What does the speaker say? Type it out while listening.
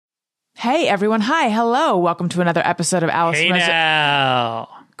Hey, everyone. Hi. Hello. Welcome to another episode of Allison. Hey now.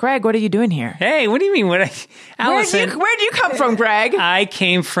 Greg, what are you doing here? Hey, what do you mean? Allison, Where do you come from, Greg? I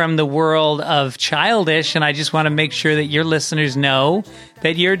came from the world of Childish, and I just want to make sure that your listeners know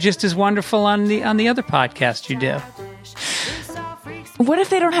that you're just as wonderful on the other podcast you do. What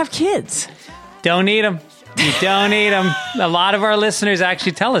if they don't have kids? Don't need them. You don't need them. A lot of our listeners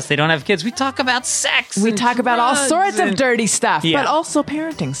actually tell us they don't have kids. We talk about sex. We talk about all sorts of dirty stuff, Yeah. but also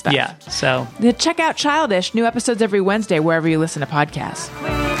parenting stuff. Yeah, so. Check out Childish. New episodes every Wednesday, wherever you listen to podcasts.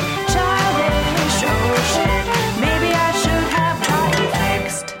 Childish, oh shit, maybe I should have got it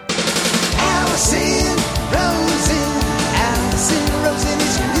fixed. Allison Rosen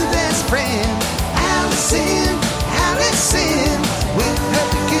is your new best friend. Allison, with her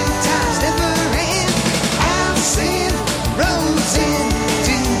good times never end. Allison Rosen,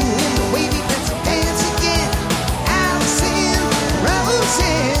 doing the wavy pencil dance again.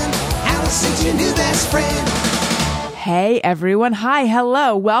 Allison's your new best friend. Hey, everyone. Hi.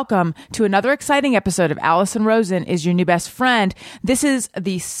 Hello. Welcome to another exciting episode of Allison Rosen is Your New Best Friend. This is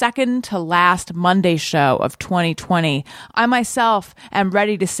the second to last Monday show of 2020. I myself am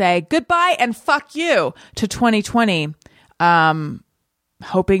ready to say goodbye and fuck you to 2020.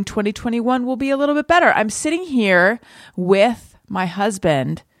 Hoping 2021 will be a little bit better. I'm sitting here with my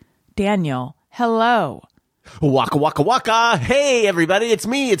husband, Daniel. Hello. Waka waka waka. Hey everybody, it's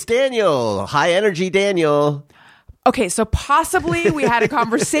me, it's Daniel. High energy Daniel. Okay, so possibly we had a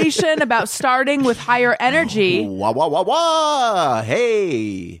conversation about starting with higher energy. Wah wah wah wah.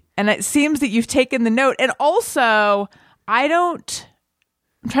 Hey. And it seems that you've taken the note. And also, I'm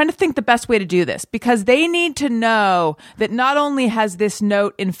trying to think the best way to do this because they need to know that not only has this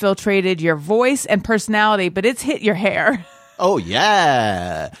note infiltrated your voice and personality, but it's hit your hair. Oh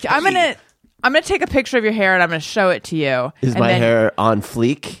yeah. I'm gonna take a picture of your hair and I'm gonna show it to you. Is my hair on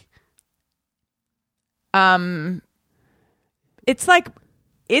fleek? It's like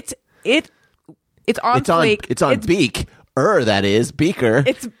it's on fleek. It's on beak. That is beaker.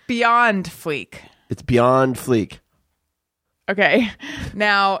 It's beyond fleek. It's beyond fleek. Okay.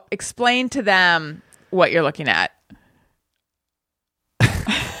 Now explain to them what you're looking at.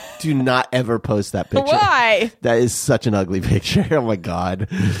 Do not ever post that picture. Why? That is such an ugly picture. Oh my god.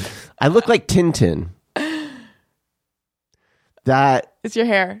 I look like Tintin. That It's your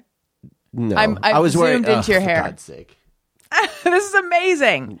hair. no. I'm I was zoomed wearing, into your for hair. God's sake. This is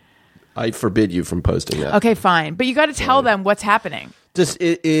amazing. I forbid you from posting that. Okay, fine. But you got to tell them what's happening. Just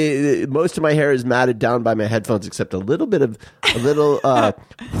most of my hair is matted down by my headphones, except a little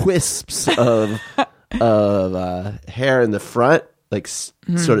wisps of hair in the front, like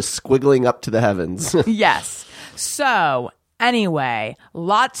sort of squiggling up to the heavens. Yes. So, anyway,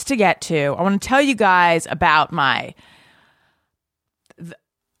 lots to get to. I want to tell you guys about my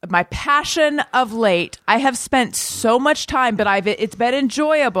passion of late. I have spent so much time, but it's been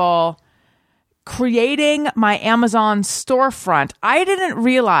enjoyable creating my Amazon storefront. I didn't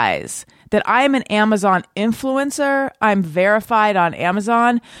realize that I am an Amazon influencer. I'm verified on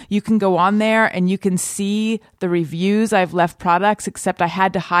Amazon. You can go on there and you can see the reviews. I've left products, except I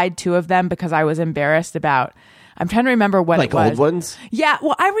had to hide 2 of them because I was embarrassed about. I'm trying to remember what Like it was. old ones? Yeah,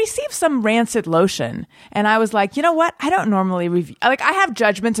 well, I received some rancid lotion, and I was like, you know what? I don't normally review. Like, I have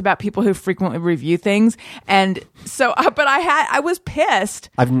judgments about people who frequently review things, and so, but I was pissed.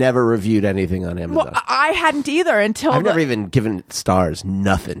 I've never reviewed anything on Amazon. Well, I hadn't either until I've never even given it stars.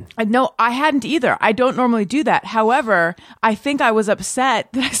 Nothing. No, I hadn't either. I don't normally do that. However, I think I was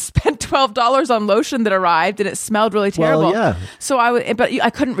upset that I spent $12 on lotion that arrived and it smelled really terrible. Well, yeah. So but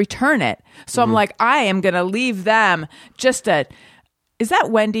I couldn't return it. So I'm like, I am going to leave them is that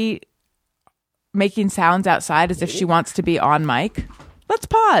Wendy making sounds outside as if she wants to be on mic? Let's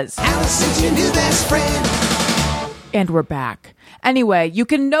pause. Allison's your new best friend. And we're back. Anyway, you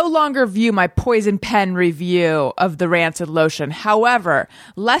can no longer view my poison pen review of the rancid lotion. However,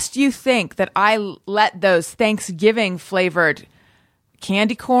 lest you think that I let those Thanksgiving flavored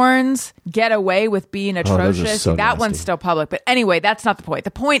candy corns get away with being atrocious. so That nasty. one's still public. But anyway, that's not the point. The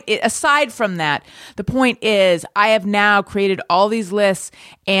point, aside from that, the point is I have now created all these lists,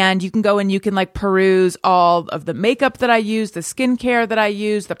 and you can go and you can like peruse all of the makeup that I use, the skincare that I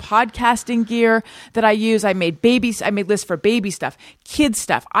use, the podcasting gear that I use. I made lists for baby stuff, kids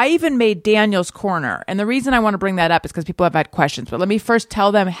stuff. I even made Daniel's Corner. And the reason I want to bring that up is because people have had questions. But let me first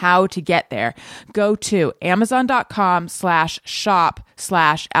tell them how to get there. Go to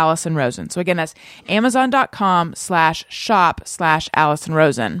amazon.com/shop/Allison Rosen. So again, that's amazon.com/shop/Allison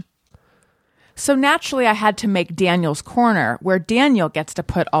Rosen. So naturally, I had to make Daniel's Corner, where Daniel gets to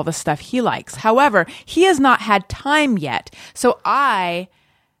put all the stuff he likes. However, he has not had time yet. So I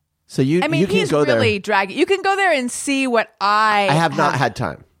So you I mean, you can he's go really there. dragging. You can go there and see what I have not had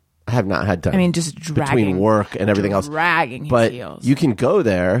time. I mean, just dragging between work and everything else. dragging his But heels. you can go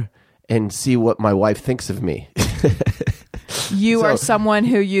there and see what my wife thinks of me. You are someone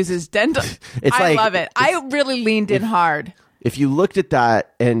who uses dental. It's I like- love it. I really leaned in hard. If you looked at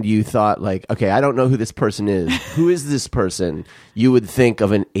that and you thought like, okay, I don't know who this person is. Who is this person? You would think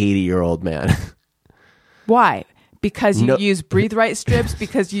of an 80-year-old man. Why? Because you No- use Breathe Right strips,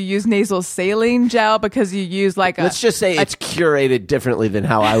 because you use nasal saline gel, because you use like a... Let's just say it's curated differently than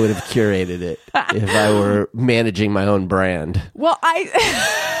how I would have curated it if I were managing my own brand. Well,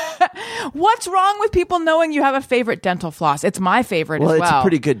 what's wrong with people knowing you have a favorite dental floss? It's my favorite Well, as it's well. a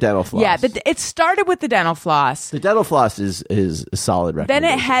pretty good dental floss. Yeah, it started with the dental floss. The dental floss is a solid Then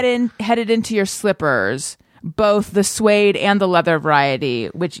recommendation. it headed into your slippers, both the suede and the leather variety,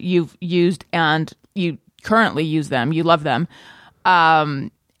 which you've used and you currently use them. You love them.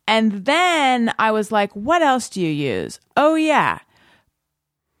 And then I was like, what else do you use? Oh, yeah.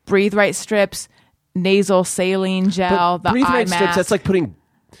 Breathe Right strips, nasal saline gel, the Breathe eye Right mask. strips, that's like putting,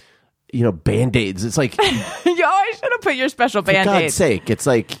 Band-Aids. It's like, for You always should have put your special God's Band-Aid. sake, it's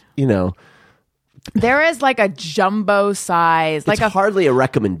like, There is like a jumbo size, like it's hardly a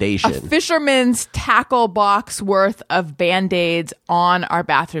recommendation. a fisherman's tackle box worth of Band-Aids on our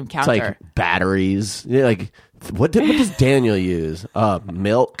bathroom It's counter. like batteries. Like, what does Daniel use?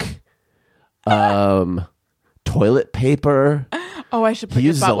 Milk, toilet paper. Oh, I should put He your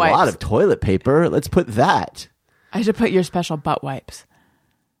uses butt a wipes. lot of toilet paper. Let's put that. I should put your special butt wipes.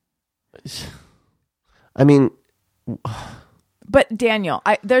 I mean, But Daniel,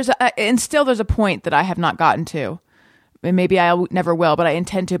 there's a point that I have not gotten to, and maybe I never will, but I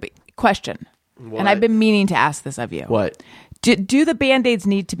intend to. Question, and I've been meaning to ask this of you. what? Do the Band-Aids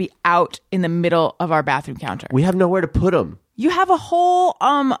need to be out in the middle of our bathroom counter? We have nowhere to put them. You have a whole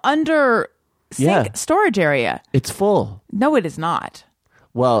under sink Yeah. storage area. It's full. No, it is not.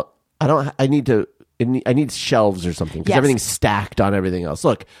 Well, I need shelves or something because Yes. everything's stacked on everything else.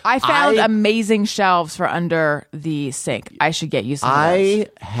 Look, I found amazing shelves for under the sink. I should get you some of those.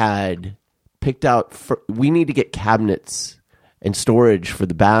 I had picked out. We need to get cabinets and storage for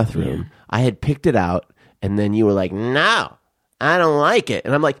the bathroom. I had picked it out, and then you were like, "No, I don't like it,"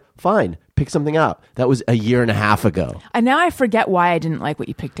 and I'm like, "Fine, pick something out." That was a year and a half ago. And now I forget why I didn't like what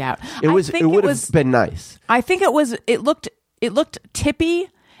you picked out. It I was. think It would have been nice. I think it was. It looked tippy,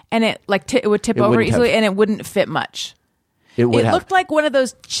 and it would tip It over wouldn't easily, have- and it wouldn't fit much. It would It have. looked like one of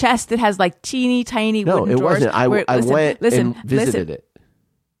those chests that has like teeny tiny No, wooden it drawers. wasn't. I went and visited it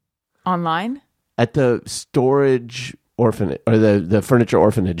online. at the storage orphanage or the furniture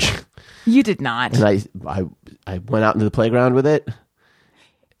orphanage, You did not. and I went out into the playground with it.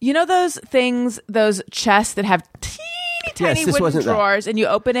 You know those things, those chests that have teeny tiny this wooden wasn't that. drawers, and you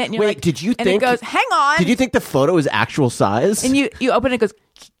open it, and you're Wait, like, did you and think? it goes, hang on, Did you think the photo was actual size? and you open it, it goes,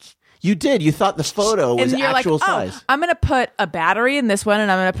 You did. You thought the photo was and you're actual like, oh, size. I'm going to put a battery in this one,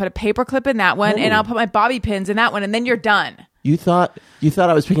 and I'm going to put a paper clip in that one, and I'll put my bobby pins in that one, and then you're done. You thought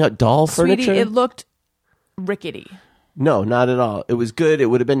I was picking out doll furniture? Sweetie, it looked rickety. No, not at all. It was good. It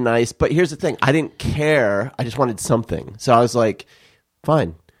would have been nice. But here's the thing. I didn't care. I just wanted something. So I was like,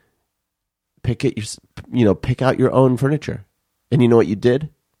 fine. Pick out your own furniture. And you know what you did?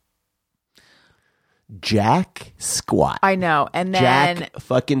 Jack squat. I know. And then Jack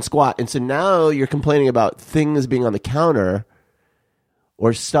fucking squat. And so now you're complaining about things being on the counter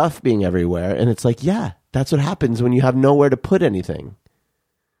or stuff being everywhere. And it's like, yeah, that's what happens when you have nowhere to put anything.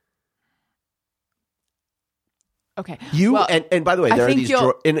 okay. You Well, and by the way, I there are think these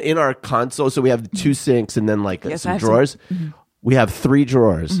you'll- in our console. So we have 2 sinks and then like Yes, I some have drawers. We have 3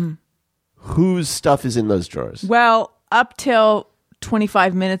 drawers. Whose stuff is in those drawers? Well, up till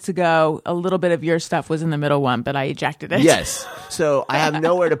 25 minutes ago, a little bit of your stuff was in the middle one, but I ejected it. Yes. So I have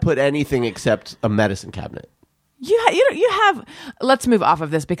nowhere to put anything except a medicine cabinet. You have. Let's move off of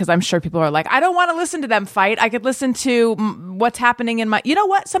this because I'm sure people are like, I don't want to listen to them fight. I could listen to what's happening in my. You know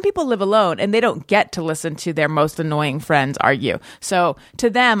what? Some people live alone and they don't get to listen to their most annoying friends argue. So to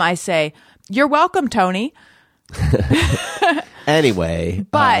them, I say, you're welcome, Tony. Anyway,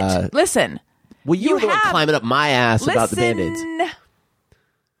 But listen. well, you were the one have- climbing up my ass about the Band-Aids.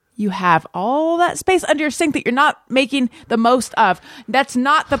 You have all that space under your sink that you're not making the most of. That's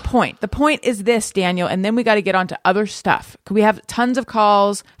not the point. The point is this, Daniel, and then we got to get on to other stuff. We have tons of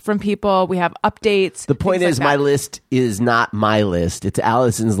calls from people. We have updates. The point things is, like my that. list is not my list. It's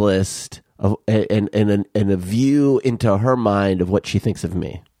Allison's list of and a view into her mind of what she thinks of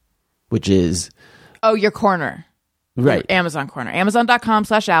me, which is Oh, your corner. right. Your Amazon corner.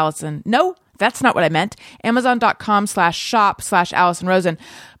 Amazon.com/Allison. No, that's not what I meant. Amazon.com/shop/Allison Rosen.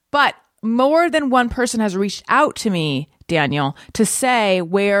 But more than one person has reached out to me, Daniel, to say,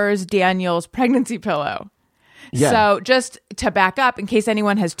 where's Daniel's pregnancy pillow? Yeah. So just to back up, in case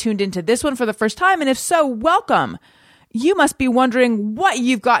anyone has tuned into this one for the first time, and if so, welcome. You must be wondering what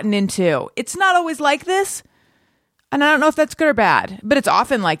you've gotten into. It's not always like this. And I don't know if that's good or bad, but it's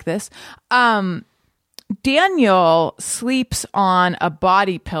often like this. Daniel sleeps on a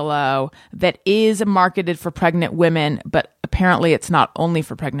body pillow that is marketed for pregnant women, but apparently it's not only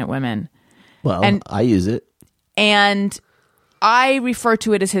for pregnant women. Well, And- I use it. And I refer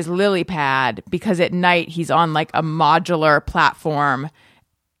to it as his lily pad because at night he's on like a modular platform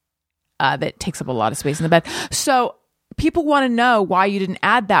that takes up a lot of space in the bed. So people want to know why you didn't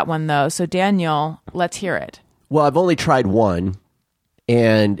add that one, though. So, Daniel, let's hear it. Well, I've only tried one,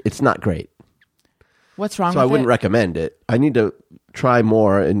 and it's not great. What's wrong So with I wouldn't it? recommend it. I need to try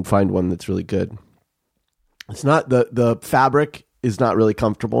more and find one that's really good. It's not the fabric is not really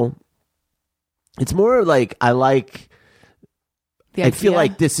comfortable. It's more like I feel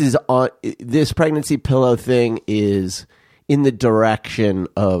idea? like this pregnancy pillow thing is in the direction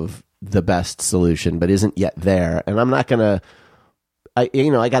of the best solution, but isn't yet there. And I'm not gonna. I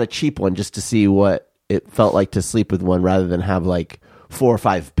got a cheap one just to see what it felt like to sleep with one, rather than have like 4 or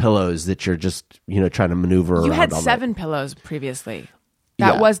 5 pillows that you're just trying to maneuver around. You had all night. 7 pillows previously.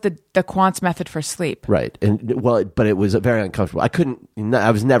 That Yeah. was the Quantz method for sleep. Right, and but it was very uncomfortable.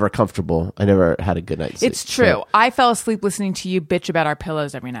 I was never comfortable. I never had a good night's sleep. It's true. So- I fell asleep listening to you bitch about our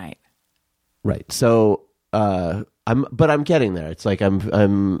pillows every night. right. So I'm getting there. It's like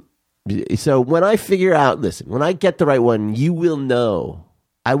I'm. So when I figure out, listen, when I get the right one, you will know.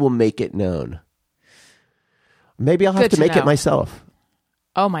 I will make it known. Maybe I'll have Good to to make know. it myself.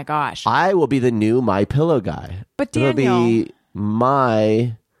 Oh my gosh. I will be the new My Pillow guy. But It'll Daniel- be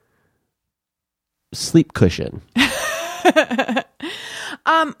my sleep cushion.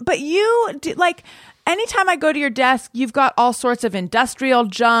 But you like anytime I go to your desk, you've got all sorts of industrial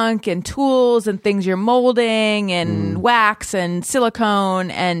junk and tools and things you're molding and wax and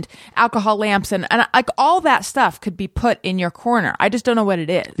silicone and alcohol lamps and like all that stuff could be put in your corner. I just don't know what it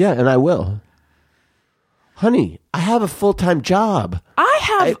is. Yeah, and I will. Honey, I have a full-time job. I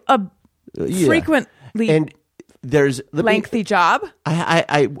have a Yeah. frequently And there's lengthy job.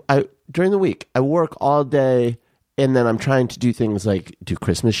 I during the week I work all day, and then I'm trying to do things like do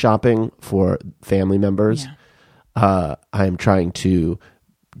Christmas shopping for family members. I'm trying to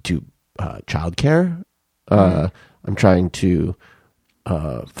do childcare. I'm trying to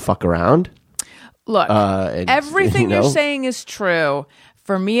fuck around. Look, and, everything you know. you're saying is true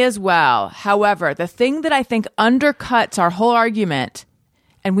for me as well. However, the thing that I think undercuts our whole argument,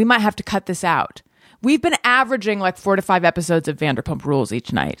 and we might have to cut this out, we've been averaging like 4 to 5 episodes of Vanderpump Rules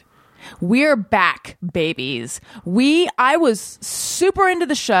each night. We're back, babies. I was super into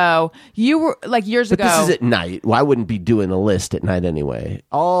the show. You were like years But ago. this is at night. Well, I wouldn't be doing a list at night anyway.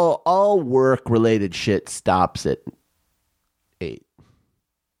 All work related shit stops at 8.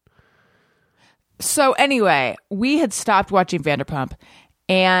 So anyway, we had stopped watching Vanderpump,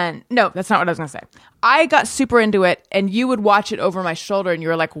 and no, that's not what I was going to say. I got super into it, and you would watch it over my shoulder, and you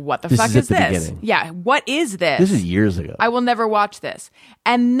were like, "What the This fuck is is at the this? beginning. Yeah, what is this? This is years ago. I will never watch this."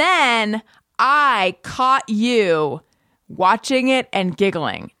 And then I caught you watching it and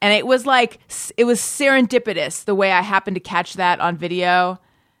giggling, and it was like it was serendipitous the way I happened to catch that on video,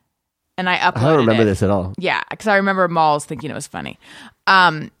 and I uploaded I don't remember it. this at all. Yeah, because I remember Malls thinking it was funny.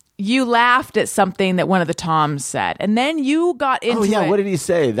 You laughed at something that one of the Toms said, and then you got into Oh yeah, it. what did he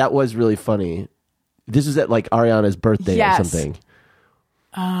say? That was really funny. This was at like Ariana's birthday Yes. or something.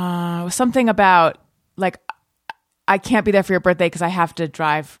 It was something about like I can't be there for your birthday because I have to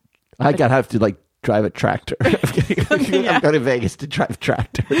drive. I have to like drive a tractor. I'm going to Vegas to drive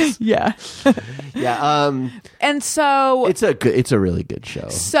tractors. Yeah, Yeah, and so it's a really good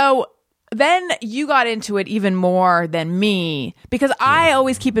show. Then you got into it even more than me because I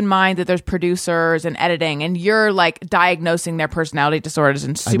always keep in mind that there's producers and editing, and you're like diagnosing their personality disorders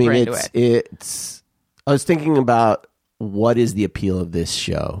and super into it. It's. I was thinking about what is the appeal of this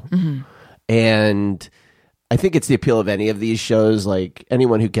show, Mm-hmm. and I think it's the appeal of any of these shows. Like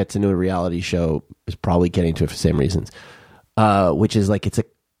anyone who gets into a reality show is probably getting to it for the same reasons, which is like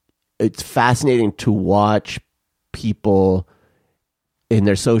it's fascinating to watch people in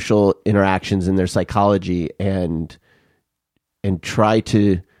their social interactions and their psychology and try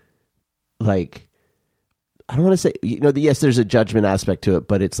to like, I don't want to say, yes, there's a judgment aspect to it,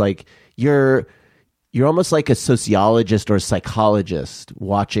 but it's like you're almost like a sociologist or a psychologist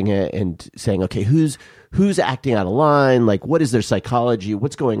watching it and saying, okay, who's acting out of line? Like, what is their psychology?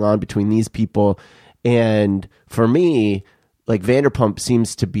 What's going on between these people? And for me, like Vanderpump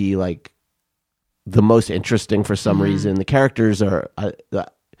seems to be like the most interesting for some reason. The characters are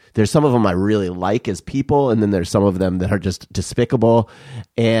there's some of them I really like as people, and then there's some of them that are just despicable.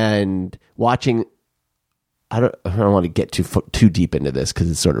 And watching, I don't want to get too deep into this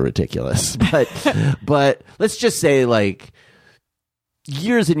because it's sort of ridiculous. But let's just say, like,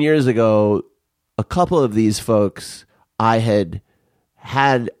 years and years ago, a couple of these folks, I had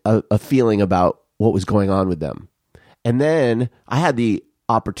a feeling about what was going on with them, and then I had the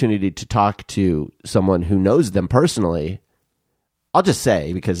opportunity to talk to someone who knows them personally. I'll just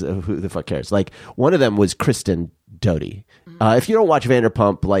say, because who the fuck cares? Like, one of them was Kristen Doty. If you don't watch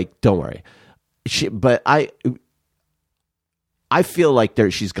Vanderpump, like, don't worry. But I feel like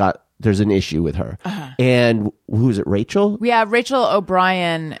there's an issue with her. And who is it? Rachel? Yeah, Rachel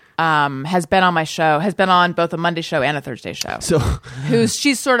O'Brien has been on my show, has been on both a Monday show and a Thursday show. So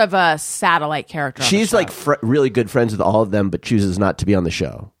she's sort of a satellite character. She's like really good friends with all of them, but chooses not to be on the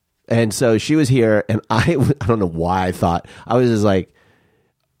show. And so she was here, and I don't know why I thought I was just like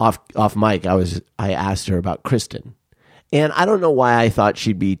off mic. I asked her about Kristen, and I don't know why I thought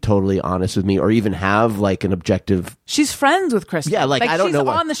she'd be totally honest with me or even have like an objective. She's friends with Kristen. Yeah, like I don't know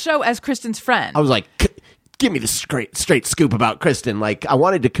why. She's on the show as Kristen's friend. I was like, give me the straight scoop about Kristen. Like, I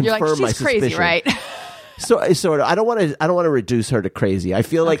wanted to confirm You're like, my she's suspicion. crazy, right? So sort of. I don't want to reduce her to crazy. I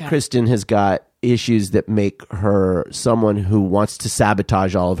feel like Kristen has got issues that make her someone who wants to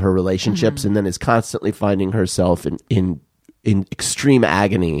sabotage all of her relationships, and then is constantly finding herself in extreme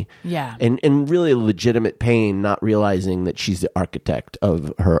agony, and really legitimate pain, not realizing that she's the architect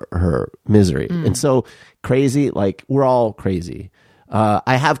of her misery. And so crazy, like, we're all crazy.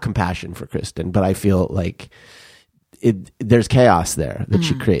 I have compassion for Kristen, but I feel like there's chaos there that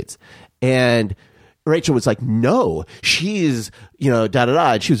she creates. And Rachel was like, no, she's,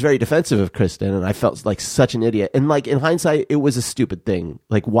 da-da-da. And she was very defensive of Kristen, and I felt like such an idiot. And like, in hindsight, it was a stupid thing.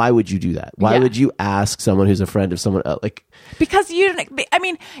 Like, why would you do that? Why would you ask someone who's a friend of someone else? Like, because you didn't, I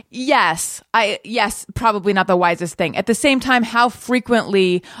mean, yes, probably not the wisest thing. At the same time, how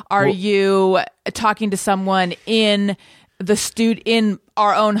frequently are you talking to someone in in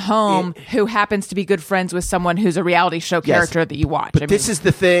our own home who happens to be good friends with someone who's a reality show character that you watch? But this is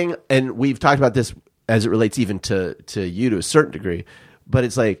the thing, and we've talked about this as it relates even to you to a certain degree, but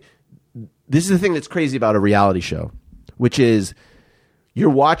it's like, this is the thing that's crazy about a reality show, which is you're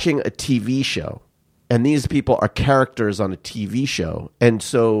watching a TV show, and these people are characters on a TV show. And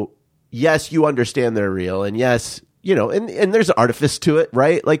so, yes, you understand they're real, and yes, and there's artifice to it,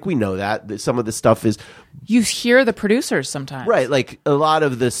 right? Like, we know that some of the stuff is... You hear the producers sometimes. Right, like, a lot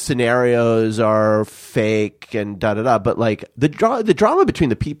of the scenarios are fake and da-da-da, but, like, the drama between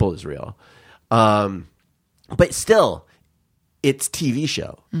the people is real. But still, it's TV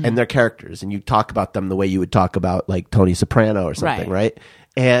show, and they're characters, and you talk about them the way you would talk about, like, Tony Soprano or something, right?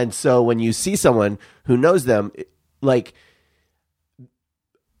 And so when you see someone who knows them, like...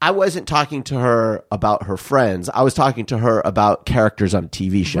 I wasn't talking to her about her friends. I was talking to her about characters on a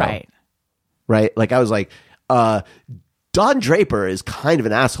TV show. Right? Like, I was like, Don Draper is kind of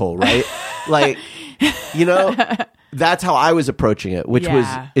an asshole, right? Like, that's how I was approaching it, which was,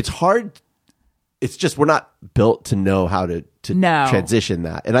 it's hard. It's just, we're not built to know how to transition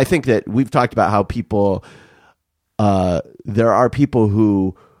that. And I think that we've talked about how people, there are people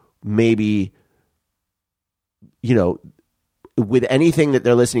who maybe, with anything that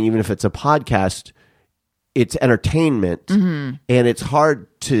they're listening, even if it's a podcast, it's entertainment, and it's hard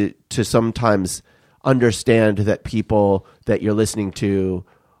to sometimes understand that people that you're listening to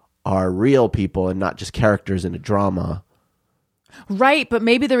are real people and not just characters in a drama. Right, but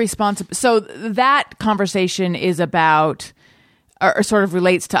maybe the response... So that conversation is about, or sort of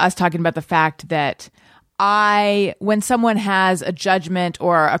relates to us talking about the fact that when someone has a judgment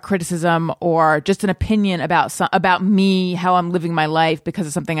or a criticism or just an opinion about me, how I'm living my life because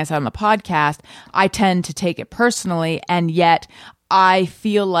of something I said on the podcast, I tend to take it personally, and yet I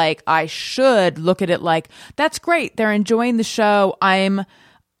feel like I should look at it like, that's great, they're enjoying the show, I'm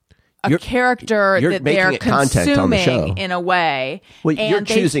a character that they're consuming in a way. Well, you're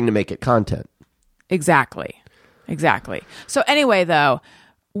choosing to make it content. Exactly. So anyway, though,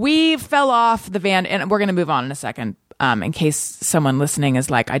 we fell off the van, and we're going to move on in a second, in case someone listening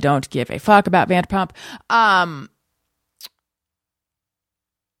is like, I don't give a fuck about Vanderpump.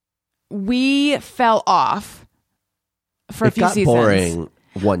 We fell off for a few seasons. It got boring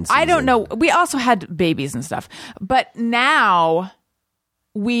one season. I don't know. We also had babies and stuff. But now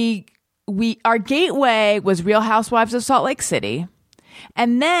our gateway was Real Housewives of Salt Lake City.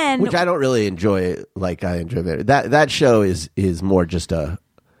 And then, which I don't really enjoy, like I enjoy it. That show is more just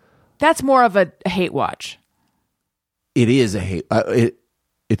that's more of a hate watch. it is a hate. I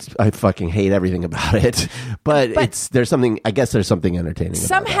fucking hate everything about it. But there's something entertaining about that.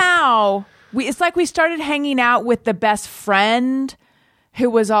 Somehow it's like we started hanging out with the best friend who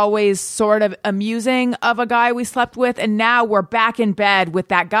was always sort of amusing of a guy we slept with, and now we're back in bed with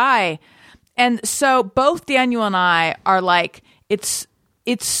that guy. And so both Daniel and I are like, it's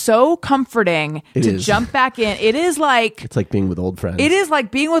so comforting to jump back in. It's like being with old friends. It is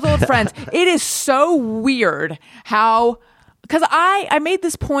like being with old friends. It is so weird how, because I made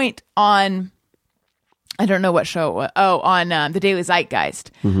this point on, I don't know what show. On the Daily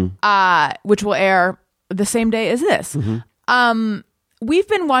Zeitgeist, which will air the same day as this. We've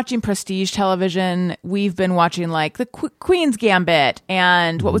been watching prestige television. We've been watching like the Queen's Gambit,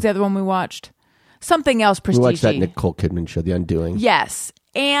 and what was the other one we watched? Something else prestige. We watched that Nicole Kidman show, The Undoing. Yes.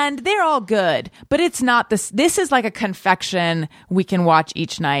 And they're all good, but it's not this. This is like a confection we can watch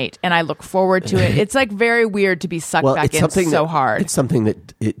each night, and I look forward to it. It's like very weird to be sucked back in so hard. It's something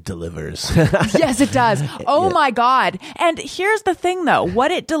that it delivers. Yes, it does. Oh my God. And here's the thing though. What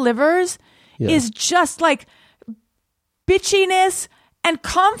it delivers is just like bitchiness and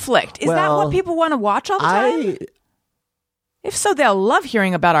conflict. Is that what people want to watch all the time? If so, they'll love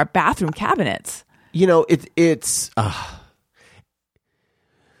hearing about our bathroom cabinets. You know, it's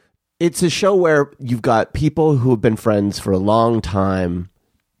a show where you've got people who have been friends for a long time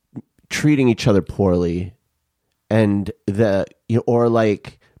treating each other poorly, and or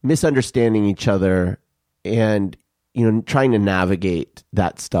like misunderstanding each other, and trying to navigate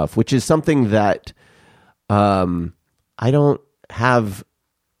that stuff, which is something that I don't have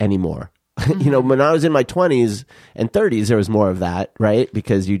anymore. When I was in my 20s and 30s, there was more of that, right?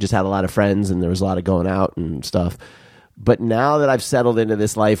 Because you just had a lot of friends and there was a lot of going out and stuff. But now that I've settled into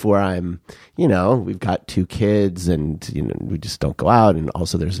this life where I'm, we've got 2 kids and, we just don't go out. And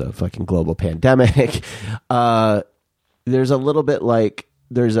also there's a fucking global pandemic. There's a little bit like,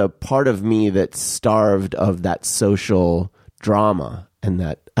 there's a part of me that's starved of that social drama, and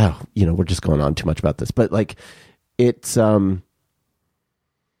that, we're just going on too much about this, but like, it's,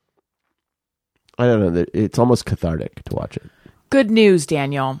 I don't know. It's almost cathartic to watch it. Good news,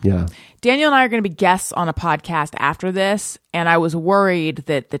 Daniel. Yeah. Daniel and I are going to be guests on a podcast after this, and I was worried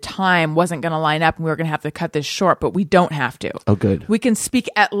that the time wasn't going to line up and we were going to have to cut this short, but we don't have to. Oh, good. We can speak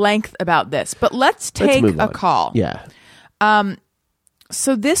at length about this, but let's take a call. Yeah.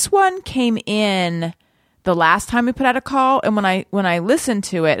 So this one came in the last time we put out a call, and when I listened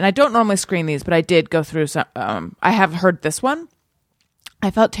to it, and I don't normally screen these, but I did go through some. I have heard this one. I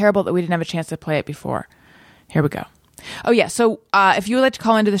felt terrible that we didn't have a chance to play it before. Here we go. Oh, yeah. So if you would like to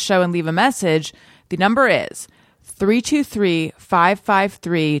call into the show and leave a message, the number is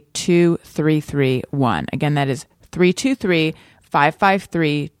 323-553-2331. Again, that is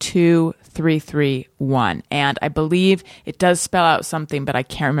 323-553-2331. And I believe it does spell out something, but I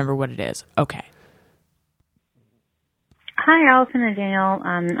can't remember what it is. Okay. Hi, Allison and Daniel.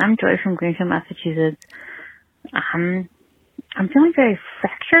 I'm Joy from Greenfield, Massachusetts. I'm feeling very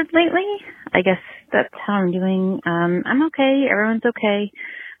fractured lately. I guess that's how I'm doing. I'm okay. Everyone's okay.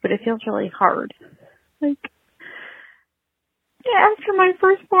 But it feels really hard. Like, yeah, after my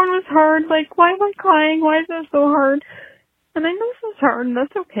firstborn was hard. Like, why am I crying? Why is this so hard? And I know this is hard, and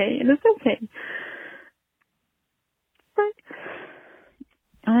that's okay. And it's okay. But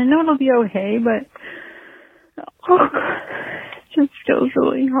I know it'll be okay, but oh, it just feels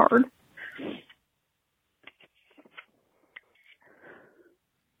really hard.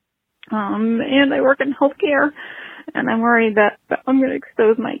 And I work in healthcare, and I'm worried that I'm going to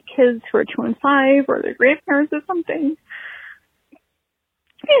expose my kids who are 2 and 5 or their grandparents or something.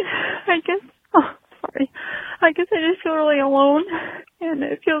 I guess I just feel really alone, and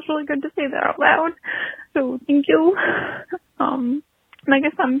it feels really good to say that out loud. So thank you. And I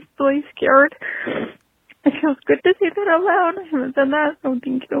guess I'm really scared. It feels good to say that out loud. I haven't done that, so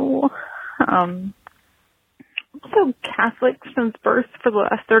thank you. Also Catholic since birth for the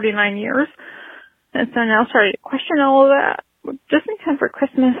last 39 years. And so now starting to question all of that just in time for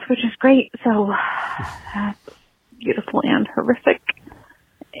Christmas, which is great. So that's beautiful and horrific.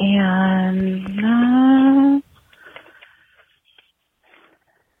 And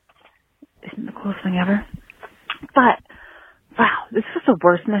isn't the coolest thing ever. But wow, this was the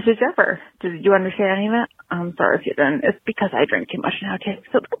worst message ever. Did you understand any of it? I'm sorry if you didn't. It's because I drink too much now too.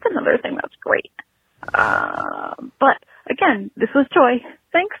 So that's another thing that's great. But again, this was Joy.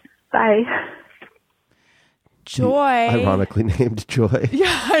 Thanks. Bye. Joy. Ironically named Joy.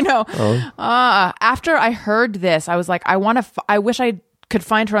 Yeah, I know. Oh. After I heard this, I was like, I wish I could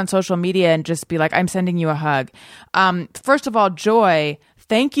find her on social media and just be like, I'm sending you a hug. First of all, Joy,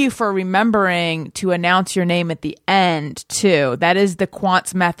 Thank you for remembering to announce your name at the end, too. That is the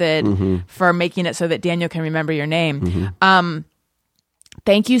Quantz method for making it so that Daniel can remember your name.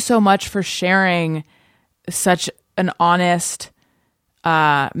 Thank you so much for sharing such an honest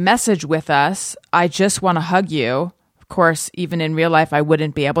message with us. I just want to hug you. Of course, even in real life, I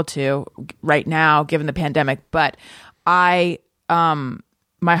wouldn't be able to right now, given the pandemic. But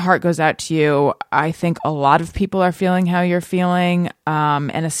my heart goes out to you. I think a lot of people are feeling how you're feeling,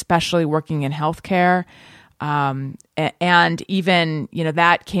 and especially working in healthcare. And even,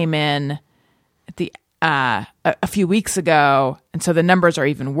 that came in at the a few weeks ago, and so the numbers are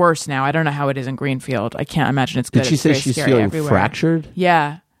even worse now. I don't know how it is in Greenfield. I can't imagine it's good. Did she It's say very she's scary feeling everywhere. fractured?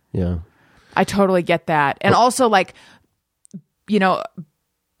 Yeah, Yeah. I totally get that. And also, like, she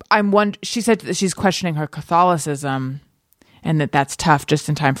said that she's questioning her Catholicism and that's tough just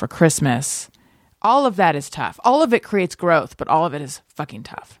in time for Christmas. All of that is tough. All of it creates growth, but all of it is fucking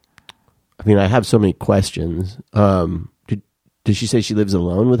tough. I mean, I have so many questions. Did she say she lives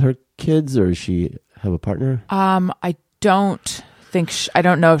alone with her kids, or does she have a partner? I don't think I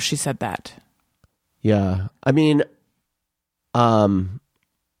don't know if she said that. Yeah. I mean, Joy.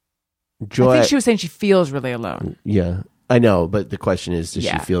 I think she was saying she feels really alone. Yeah, I know, but the question is, does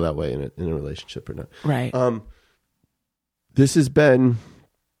Yeah. she feel that way in a relationship or not? Right. This has been,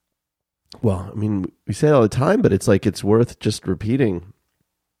 well, I mean, we say it all the time, but it's like it's worth just repeating,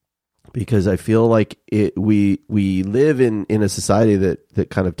 because I feel like we live in a society that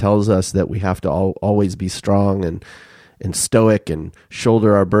kind of tells us that we have to always be strong and stoic and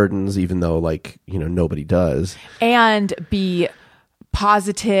shoulder our burdens, even though, like, nobody does. And be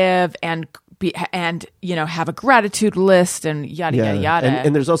positive and have a gratitude list and yada yada yada.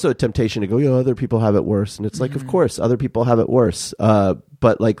 And there's also a temptation to go, other people have it worse, and it's like, of course, other people have it worse.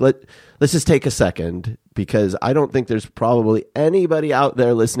 But like, let's just take a second, because I don't think there's probably anybody out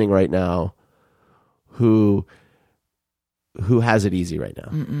there listening right now who has it easy right now.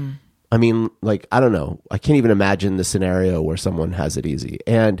 Mm-mm. I mean, like, I don't know. I can't even imagine the scenario where someone has it easy.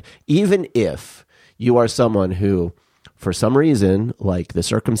 And even if you are someone who, for some reason, like the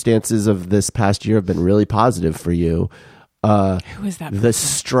circumstances of this past year have been really positive for you, who is that? the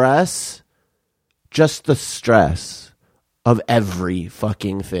stress, just the stress of every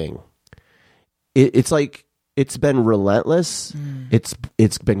fucking thing. It's like, it's been relentless.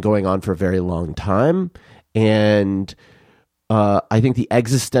 It's been going on for a very long time. And I think the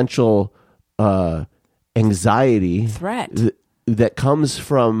existential anxiety Threat. that comes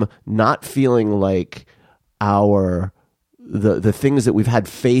from not feeling like the things that we've had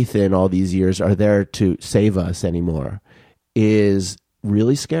faith in all these years are there to save us anymore is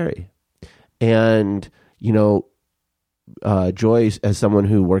really scary. And, Joy, as someone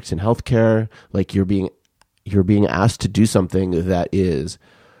who works in healthcare, like, you're being asked to do something that is,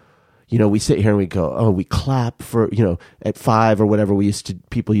 we sit here and we go, oh, we clap for, at 5 or whatever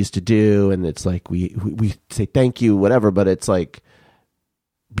people used to do. And it's like, we say thank you, whatever, but it's like,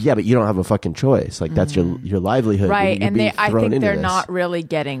 yeah, but you don't have a fucking choice. Like, that's your livelihood. Right. You're And being I thrown think into they're this. not really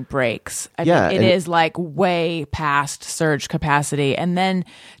getting breaks. I Yeah, think it is like way past surge capacity. And then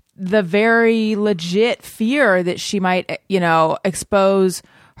the very legit fear that she might, expose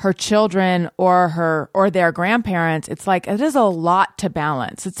her children or their grandparents. It's like, it is a lot to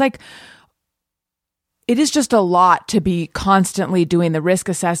balance. It's like, it is just a lot to be constantly doing the risk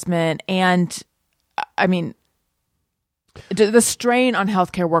assessment. And I mean, the strain on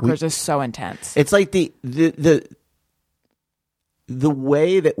healthcare workers is so intense. It's like the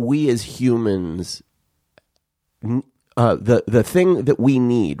way that we as humans, the thing that we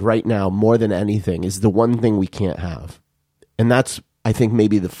need right now more than anything is the one thing we can't have, and that's, I think,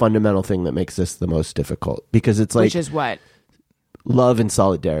 maybe the fundamental thing that makes this the most difficult, because it's like, Which is what? love and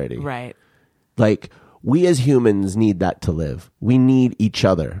solidarity. Right. Like, we as humans need that to live. We need each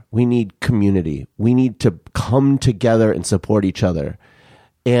other. We need community. We need to come together and support each other.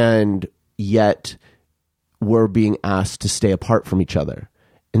 And yet we're being asked to stay apart from each other.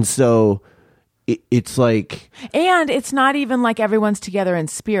 And so it's like... And it's not even like everyone's together in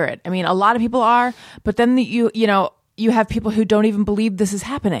spirit. I mean, a lot of people are, but then you have people who don't even believe this is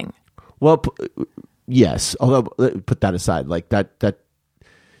happening. Well, yes. Although, put that aside. Like,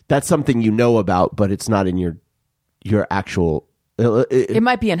 that's something about, but it's not in your actual. It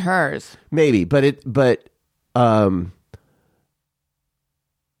might be in hers, maybe, I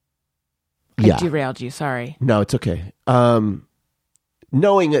yeah. derailed you. Sorry. No, it's okay.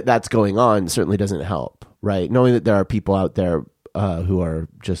 Knowing that that's going on certainly doesn't help, right? Knowing that there are people out there who are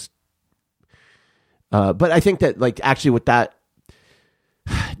just. But I think that, like, actually, with that,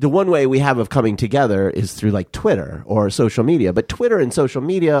 the one way we have of coming together is through like Twitter or social media. But Twitter and social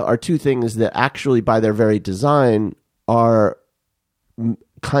media are two things that actually, by their very design, are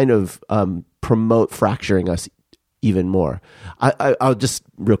kind of promote fracturing us even more. I'll just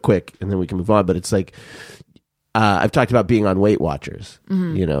real quick, and then we can move on. But it's like I've talked about being on Weight Watchers,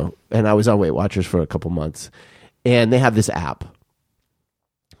 you know, and I was on Weight Watchers for a couple months, and they have this app.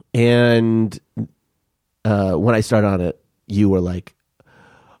 And when I started on it, you were like,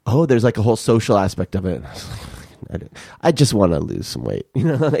 "Oh, there's like a whole social aspect of it." I just want to lose some weight, you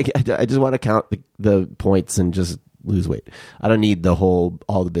know. Like, I just want to count the points and just lose weight. I don't need all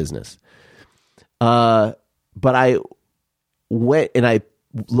the business. But I went and I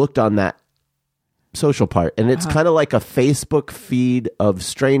looked on that social part, and it's kind of like a Facebook feed of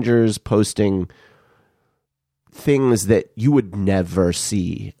strangers posting things that you would never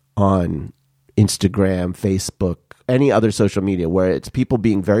see on Instagram, Facebook, any other social media, where it's people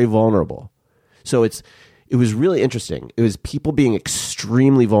being very vulnerable. So it was really interesting. It was people being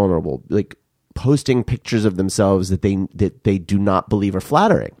extremely vulnerable, like posting pictures of themselves that they do not believe are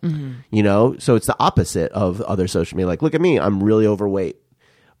flattering. You know, so it's the opposite of other social media. Like, look at me, I'm really overweight.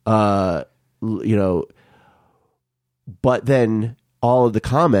 You know, but then all of the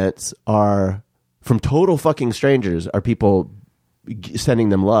comments are from total fucking strangers, are people sending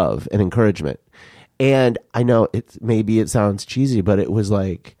them love and encouragement. And I know maybe it sounds cheesy, but it was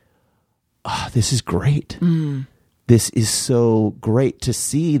like, oh, this is great. This is so great to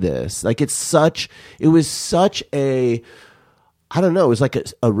see this. Like, it was such a, I don't know, it was like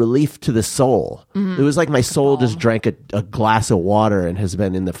a relief to the soul. It was like my soul just drank a glass of water and has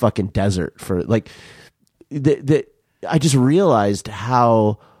been in the fucking desert for like, I just realized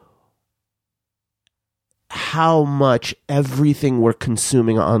how much everything we're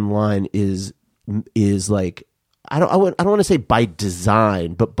consuming online is like, I don't want to say by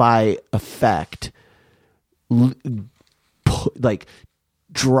design, but by effect, like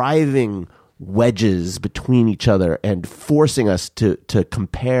driving wedges between each other and forcing us to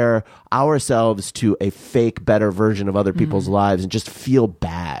compare ourselves to a fake, better version of other people's lives and just feel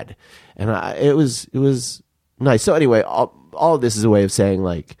bad. And it was nice. So anyway, all of this is a way of saying,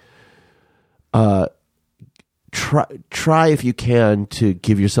 like, try if you can to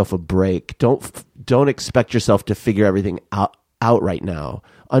give yourself a break. Don't expect yourself to figure everything out right now.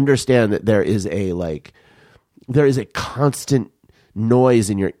 Understand that there is a constant noise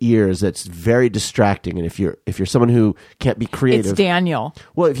in your ears that's very distracting. And if you're someone who can't be creative, It's Daniel.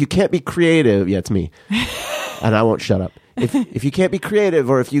 well, if you can't be creative, yeah, it's me, and I won't shut up. If you can't be creative,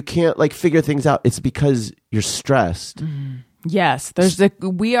 or if you can't like figure things out, it's because you're stressed. Yes,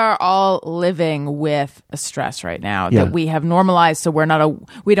 we are all living with a stress right now Yeah. that we have normalized. So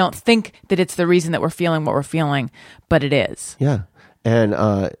we don't think that it's the reason that we're feeling what we're feeling, but it is. Yeah, and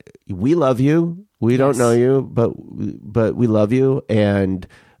we love you. We don't know you, but we love you, and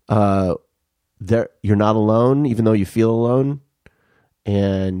you're not alone, even though you feel alone.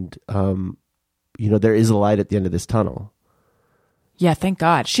 And you know, there is a light at the end of this tunnel. Yeah, thank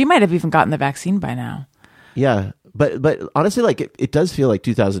God. She might have even gotten the vaccine by now. Yeah, but honestly, like it does feel like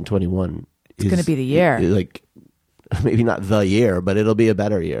 2021 is gonna be the year. Like, maybe not the year, but it'll be a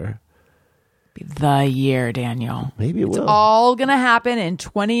better year. Be the year, Daniel. Maybe it will. All gonna happen in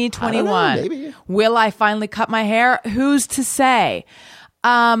 2021. I don't know, maybe. Will I finally cut my hair? Who's to say?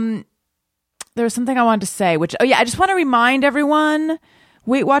 There was something I wanted to say, I just want to remind everyone,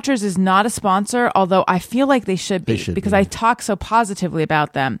 Weight Watchers is not a sponsor, although I feel like they should be, because I talk so positively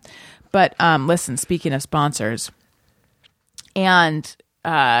about them. But listen, speaking of sponsors and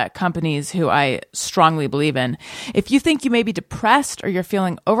companies who I strongly believe in, if you think you may be depressed or you're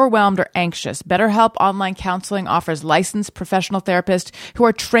feeling overwhelmed or anxious, BetterHelp Online Counseling offers licensed professional therapists who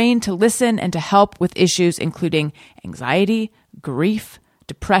are trained to listen and to help with issues including anxiety, grief,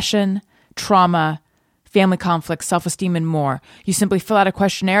 depression, trauma, family conflicts, self-esteem, and more. You simply fill out a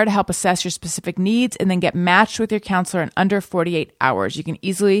questionnaire to help assess your specific needs and then get matched with your counselor in under 48 hours. You can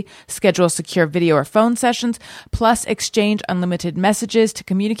easily schedule secure video or phone sessions, plus exchange unlimited messages to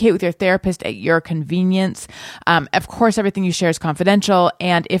communicate with your therapist at your convenience. Of course, everything you share is confidential,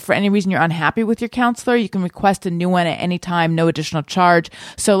 and if for any reason you're unhappy with your counselor, you can request a new one at any time, no additional charge.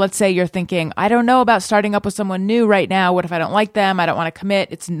 So let's say you're thinking, I don't know about starting up with someone new right now. What if I don't like them? I don't want to commit.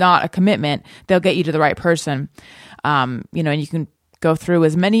 It's not a commitment. They'll get you to the right person. And you can go through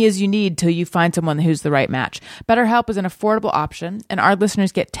as many as you need till you find someone who's the right match. BetterHelp is an affordable option, and our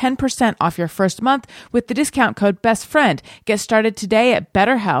listeners get 10% off your first month with the discount code BESTFRIEND. Get started today at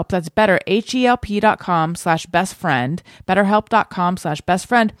BetterHelp. That's BetterHelp.com/bestfriend,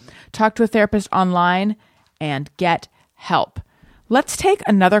 BetterHelp.com/bestfriend. Talk to a therapist online and get help. Let's take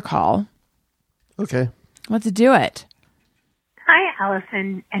another call. Okay. Let's do it. Hi,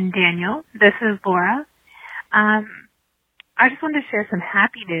 Allison and Daniel. This is Laura. I just wanted to share some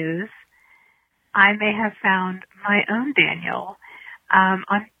happy news. I may have found my own Daniel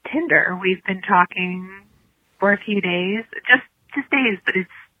on Tinder. We've been talking for a few days, just days, but it's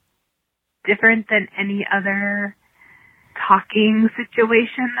different than any other talking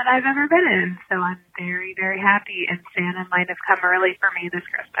situation that I've ever been in. So I'm very, very happy, and Santa might have come early for me this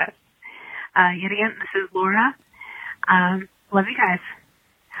Christmas. Yet again, this is Laura. Love you guys.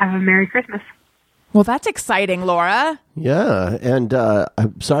 Have a Merry Christmas. Well, that's exciting, Laura. Yeah, and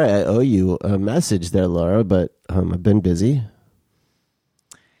I'm sorry I owe you a message there, Laura, but I've been busy.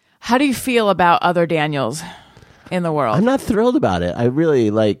 How do you feel about other Daniels in the world? I'm not thrilled about it. I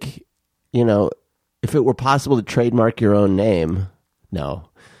really if it were possible to trademark your own name, no.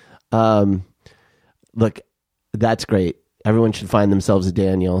 Look, that's great. Everyone should find themselves a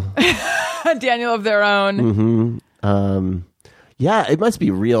Daniel. Daniel of their own. Mm-hmm. Yeah, it must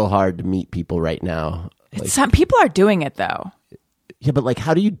be real hard to meet people right now. Some people are doing it though. Yeah, but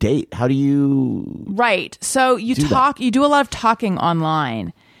how do you date? How do you... Right. So you you do a lot of talking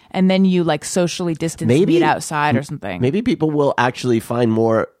online, and then you socially distance, meet outside or something. Maybe people will actually find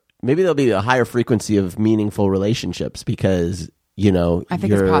more... Maybe there'll be a higher frequency of meaningful relationships because, I think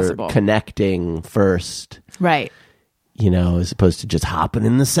you're it's possible. Connecting first. Right. As opposed to just hopping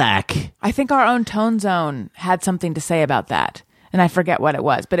in the sack. I think our own Tone Zone had something to say about that. And I forget what it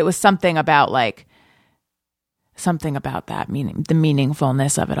was, but it was something about that meaning, the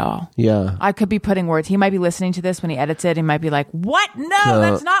meaningfulness of it all. Yeah. I could be putting words. He might be listening to this when he edits it. He might be like, what? No,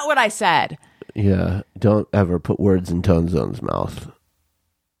 that's not what I said. Yeah. Don't ever put words in Tone Zone's mouth.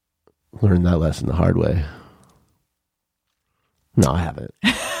 Learned that lesson the hard way. No, I haven't.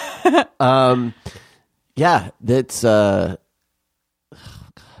 Yeah, that's oh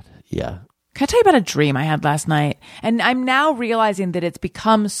God. Yeah. Can I tell you about a dream I had last night? And I'm now realizing that it's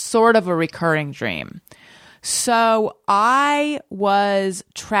become sort of a recurring dream. So I was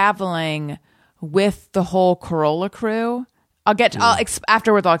traveling with the whole Corolla crew.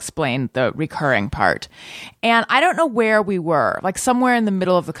 Afterwards I'll explain the recurring part. And I don't know where we were, somewhere in the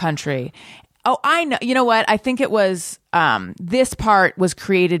middle of the country. Oh, I know. You know what? I think it was, this part was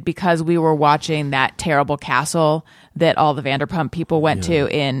created because we were watching that terrible castle that all the Vanderpump people went to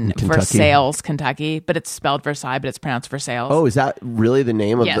in Versailles, Kentucky. But it's spelled Versailles, but it's pronounced Versailles. Oh, is that really the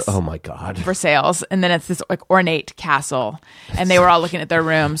name of Yes. Oh my God. Versailles. And then it's this ornate castle. And they were all looking at their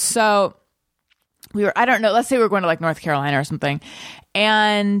rooms. So we were, I don't know, let's say we were going to North Carolina or something.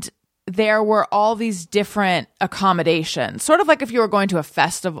 And there were all these different accommodations, sort of like if you were going to a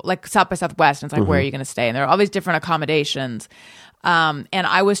festival, like South by Southwest, and it's where are you going to stay? And there are all these different accommodations. And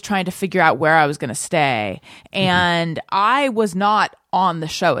I was trying to figure out where I was going to stay. And I was not on the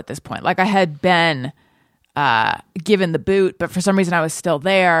show at this point. I had been given the boot, but for some reason I was still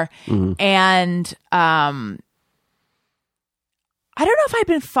there. And I don't know if I'd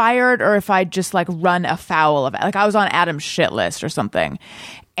been fired or if I'd just run afoul of it. I was on Adam's shit list or something.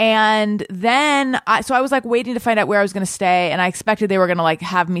 And then I was waiting to find out where I was going to stay, and I expected they were going to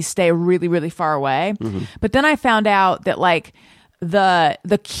have me stay really, really far away. But then I found out that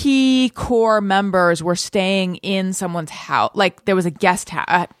the key core members were staying in someone's house. There was a guest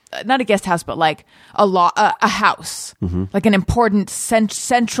house, not a guest house, but a house, an important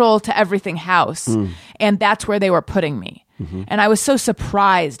central to everything house. And that's where they were putting me. And I was so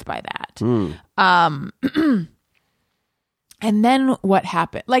surprised by that. And then what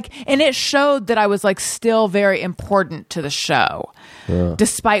happened? And it showed that I was still very important to the show,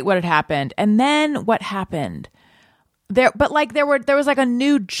 despite what had happened. And then what happened? There was a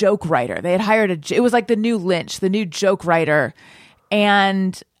new joke writer. They had hired it was the new Lynch, the new joke writer.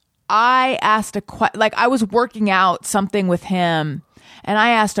 And I asked I was working out something with him, and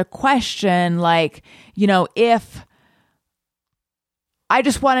I asked a question if I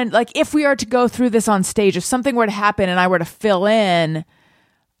just wanted, if we are to go through this on stage, if something were to happen and I were to fill in,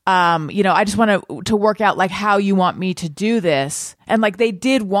 I just want to work out how you want me to do this. And they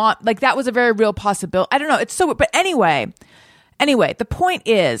did want, that was a very real possibility. I don't know. It's so, but anyway, the point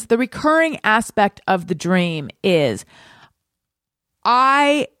is, the recurring aspect of the dream is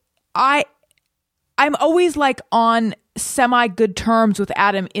I'm always on semi good terms with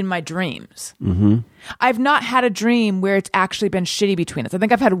Adam in my dreams. I've not had a dream where it's actually been shitty between us. I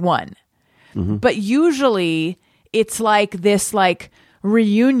think I've had one, but usually it's this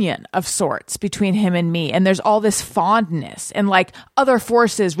reunion of sorts between him and me, and there's all this fondness, and other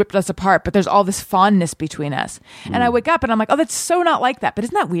forces ripped us apart, but there's all this fondness between us. And I wake up and I'm like, oh, that's so not like that. But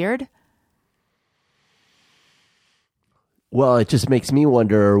isn't that weird? Well, it just makes me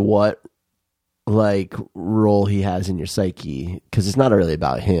wonder what like role he has in your psyche, because it's not really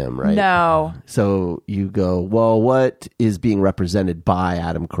about him, right? No. So you go, well, what is being represented by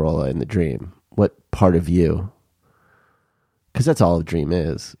Adam Carolla in the dream? What part of you? Because that's all a dream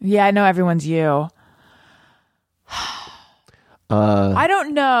is. Yeah, I know everyone's you. I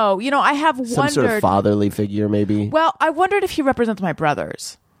don't know. You know, I have wondered. Some sort of fatherly figure, maybe. Well, I wondered if he represents my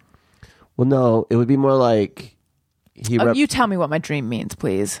brothers. Well, no, it would be more like You tell me what my dream means,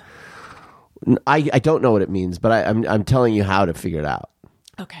 please. I don't know what it means, but I'm telling you how to figure it out.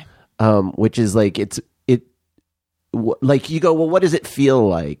 Okay. Which is like like you go, well, what does it feel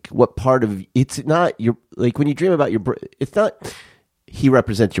like? What part of it's not your, like when you dream about it's not he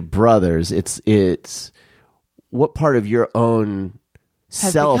represents your brothers. It's what part of your own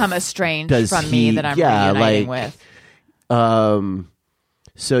Has self become estranged does from he- me that I'm yeah, reuniting like, with.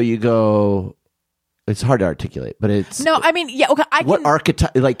 So you go. It's hard to articulate, but it's No, I mean, yeah, okay. I what can.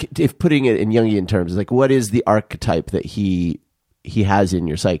 archetype, like if putting it in Jungian terms, like what is the archetype that he has in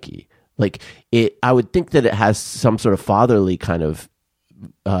your psyche? Like I would think that it has some sort of fatherly kind of,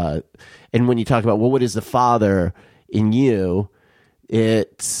 and when you talk about, well, what is the father in you?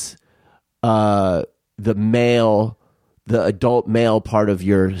 It's the male, the adult male part of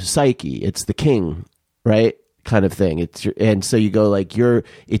your psyche. It's the king, right? Kind of thing. And so you go like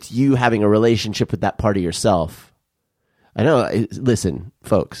it's you having a relationship with that part of yourself. I know. Listen,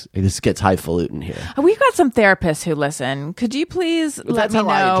 folks, this gets highfalutin here. We've got some therapists who listen. Could you please let That's me how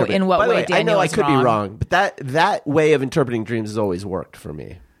I know interpret it. in what By the way Daniel I know I is could be wrong, but that way of interpreting dreams has always worked for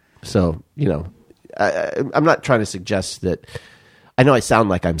me. So, you know, I'm not trying to suggest that. I know I sound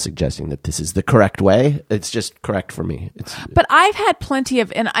like I'm suggesting that this is the correct way. It's just correct for me. But I've had plenty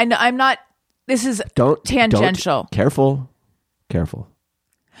of, and I know I'm not. This is tangential. Careful.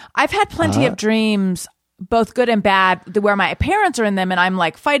 I've had plenty of dreams, both good and bad, where my parents are in them and I'm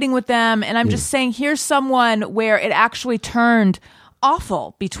like fighting with them. And I'm just saying, here's someone where it actually turned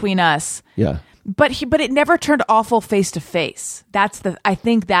awful between us. Yeah. But it never turned awful face to face. I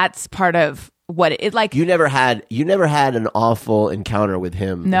think that's part of what it like. You never had an awful encounter with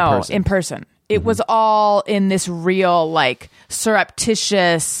him. No, in person. It was all in this real, like,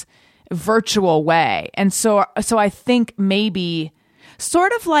 surreptitious, virtual way. And so I think maybe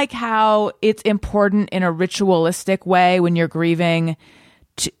sort of like how it's important in a ritualistic way when you're grieving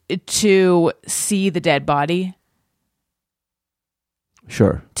to see the dead body.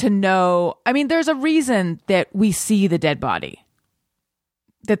 Sure. To know, I mean, there's a reason that we see the dead body.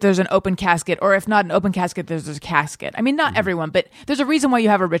 That there's an open casket, or if not an open casket, there's a casket. I mean, not everyone, but there's a reason why you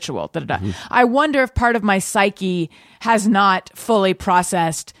have a ritual. I wonder if part of my psyche has not fully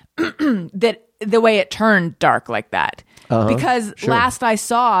processed that the way it turned dark like that. Because last I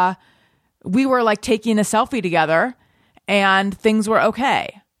saw, we were like taking a selfie together and things were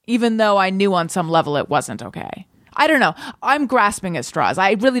okay, even though I knew on some level it wasn't okay. I don't know. I'm grasping at straws.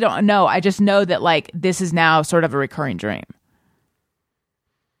 I really don't know. I just know that like this is now sort of a recurring dream.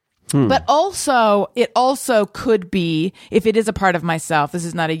 But also, it also could be, if it is a part of myself, this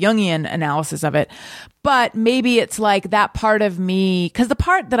is not a Jungian analysis of it, but maybe it's like that part of me, because the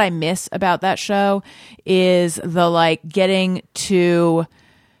part that I miss about that show is the like getting to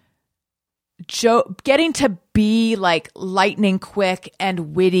be like lightning quick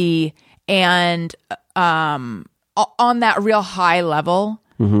and witty and on that real high level.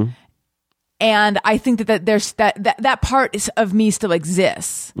 Mm-hmm. And I think that there's that part of me still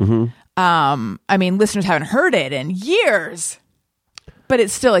exists. Mm-hmm. I mean, listeners haven't heard it in years, but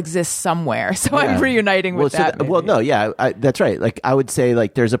it still exists somewhere. So yeah. I'm reuniting with that. That's right. Like I would say,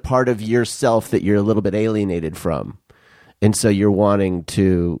 like there's a part of yourself that you're a little bit alienated from, and so you're wanting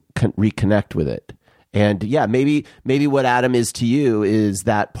to reconnect with it. And yeah, maybe what Adam is to you is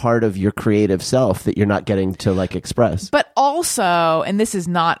that part of your creative self that you're not getting to like express. But also, and this is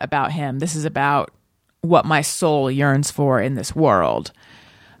not about him, this is about what my soul yearns for in this world.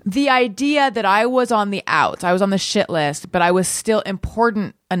 The idea that I was on the outs, I was on the shit list, but I was still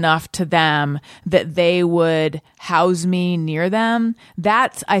important enough to them that they would house me near them.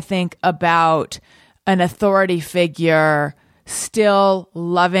 That's, I think, about an authority figure still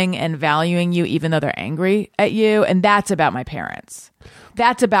loving and valuing you even though they're angry at you, and that's about my parents.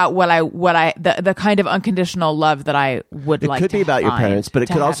 That's about the kind of unconditional love that I would like to It could be about your parents, but it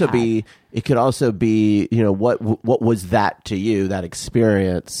could also be you know, what was that to you, that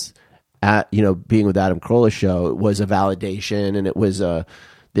experience at, you know, being with Adam Carolla show. It was a validation, and it was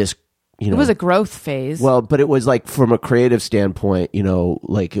it was a growth phase. Well, but it was like from a creative standpoint, you know,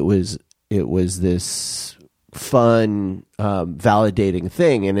 like it was this fun, validating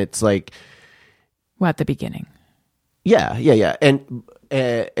thing. And it's like, well, at the beginning. Yeah. And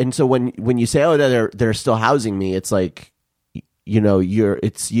so when you say, oh, they're still housing me, it's like,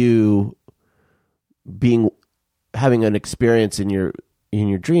 it's you having an experience in your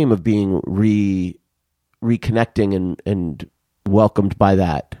dream of being reconnecting and welcomed by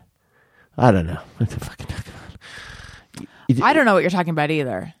that. I don't know. What the fucking I don't know what you're talking about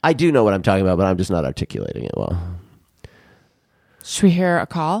either. I do know what I'm talking about, but I'm just not articulating it well. Should we hear a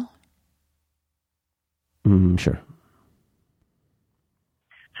call? Sure.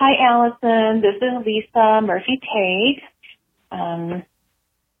 Hi, Allison. This is Lisa Murphy-Tate.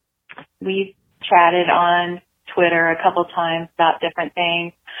 We've chatted on Twitter a couple times about different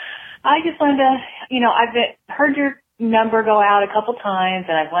things. I just wanted to, I've heard your number go out a couple times,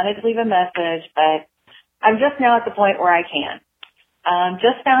 and I've wanted to leave a message, but I'm just now at the point where I can.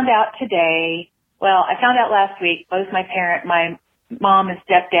 Just found out today, I found out last week, both my mom and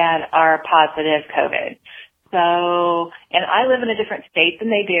stepdad are positive COVID. So, and I live in a different state than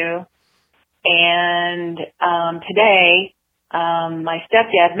they do. And today, my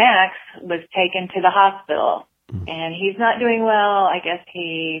stepdad, Max, was taken to the hospital. And he's not doing well. I guess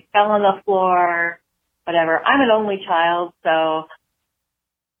he fell on the floor, whatever. I'm an only child, so,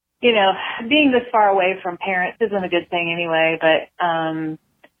 being this far away from parents isn't a good thing anyway, but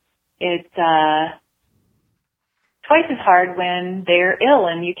it's twice as hard when they're ill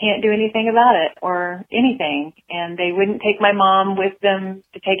and you can't do anything about it or anything. And they wouldn't take my mom with them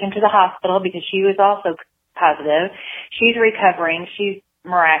to take him to the hospital because she was also positive. She's recovering. She's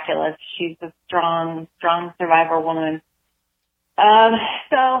miraculous. She's a strong survivor woman.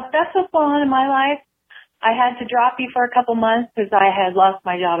 So that's what's going on in my life. I had to drop you for a couple months because I had lost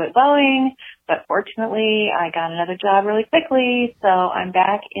my job at Boeing, but fortunately I got another job really quickly, so I'm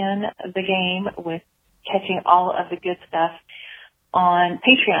back in the game with catching all of the good stuff on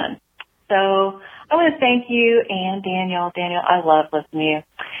Patreon. So I want to thank you and Daniel. Daniel, I love listening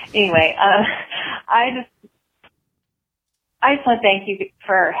to you. Anyway, I just want to thank you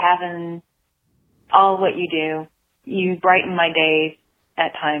for having all what you do. You brighten my days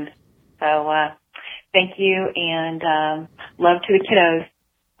at times. So, thank you, and love to the kiddos.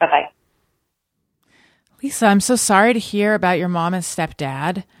 Bye-bye. Lisa, I'm so sorry to hear about your mom and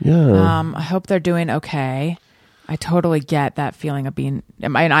stepdad. Yeah. I hope they're doing okay. I totally get that feeling of being,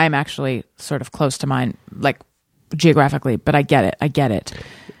 and I am actually sort of close to mine, like geographically, but I get it.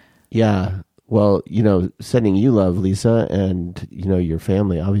 Yeah. Well, sending you love, Lisa, and, your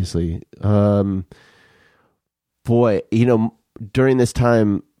family, obviously. Boy, during this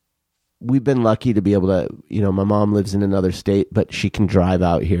time, we've been lucky to be able to, my mom lives in another state, but she can drive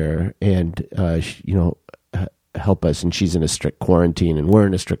out here and, help us. And she's in a strict quarantine and we're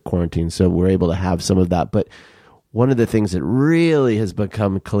in a strict quarantine. So we're able to have some of that. But one of the things that really has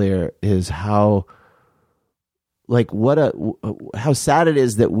become clear is how sad it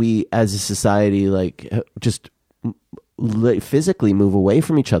is that we as a society, just physically move away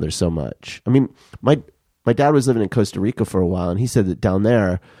from each other so much. I mean, my dad was living in Costa Rica for a while, and he said that down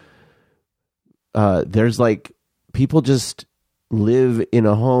there, there's people just live in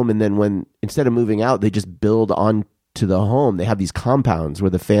a home, and then instead of moving out, they just build on to the home. They have these compounds where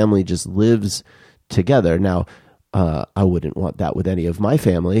the family just lives together. Now, I wouldn't want that with any of my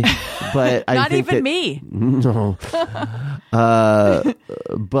family, but I Not think even me. No.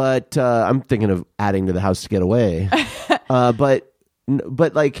 But I'm thinking of adding to the house to get away. But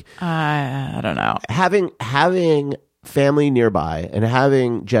I don't know. Having family nearby and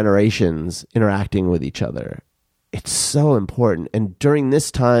having generations interacting with each other, it's so important. And during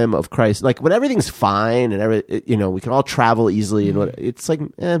this time of crisis, when everything's fine and we can all travel easily and it's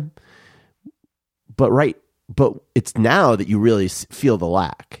but it's now that you really feel the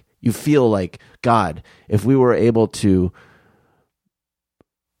lack. You feel like, God, if we were able to,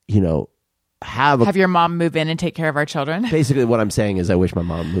 have your mom move in and take care of our children. Basically what I'm saying is I wish my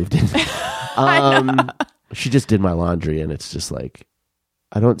mom moved in. She just did my laundry, and it's just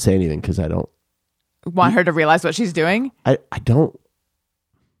I don't say anything because I don't want her to realize what she's doing. I don't.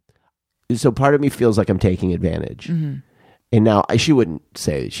 So part of me feels like I'm taking advantage. Mm-hmm. And now she wouldn't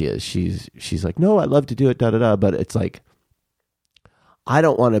say she is. She's like, no, I'd love to do it, But it's I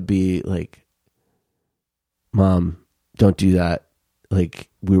don't want to be Mom, don't do that.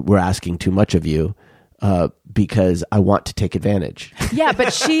 We're asking too much of you. Because I want to take advantage. Yeah, but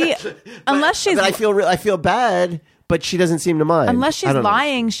unless she's, but I feel bad, but she doesn't seem to mind. Unless she's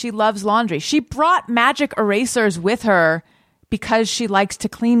lying, she loves laundry. She brought magic erasers with her because she likes to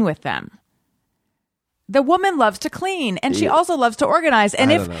clean with them. The woman loves to clean, and she also loves to organize.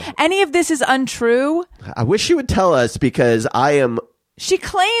 And if any of this is untrue, I wish she would tell us, because She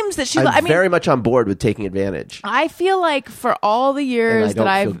claims that she's. I'm very much on board with taking advantage. I feel like for all the years don't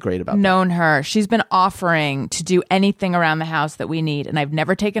that feel I've great about known her, she's been offering to do anything around the house that we need, and I've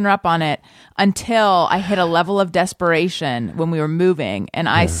never taken her up on it until I hit a level of desperation when we were moving, and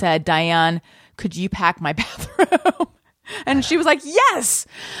I said, Diane, could you pack my bathroom? And she was like, yes.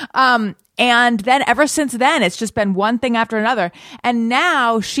 And then ever since then, it's just been one thing after another. And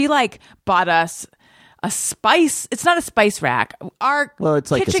now she like bought us a spice. It's not a spice rack. Our It's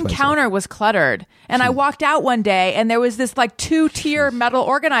like a kitchen spice counter was cluttered. And I walked out one day and there was this like 2-tier metal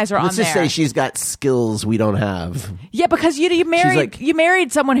organizer on Let's there. just say she's got skills we don't have. Yeah, because you married like- you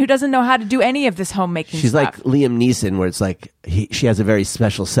married someone who doesn't know how to do any of this homemaking She's stuff. like Liam Neeson, where it's like she has a very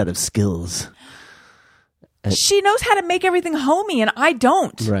special set of skills. She knows how to make everything homey, and I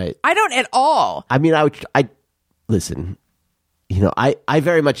don't. Right. I don't at all. I mean, I listen. You know, I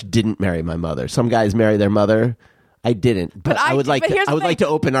very much didn't marry my mother. Some guys marry their mother. I didn't, but I would like to. I would like to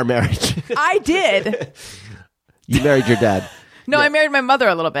open our marriage. I did. You married your dad. No, I married my mother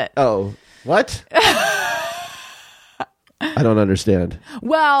a little bit. Oh, what? I don't understand.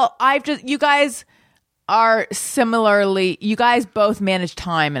 Well, you guys are similarly, you guys both manage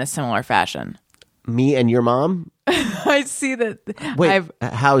time in a similar fashion. Me and your mom? I see that. Wait,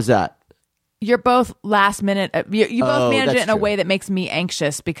 how's that? You're both last minute. You both manage it that's in a true. way that makes me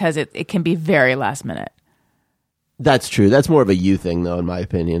anxious because it can be very last minute. That's true. That's more of a you thing, though, in my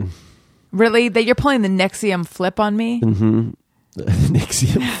opinion. Really? That you're pulling the Nexium flip on me?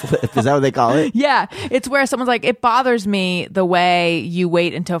 Nexium flip. Is that what they call it? Yeah. It's where someone's like, it bothers me the way you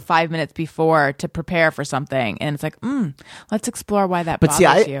wait until 5 minutes before to prepare for something. And it's like, let's explore why that But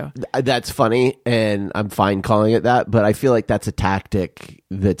bothers see, you. that's funny, and I'm fine calling it that. But I feel like that's a tactic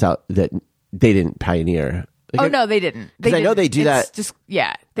that's out that they didn't pioneer. Like, Oh, no, they didn't. Because I know they do that. Just,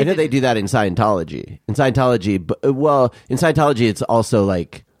 yeah. I know they do that in Scientology. In Scientology, in Scientology, it's also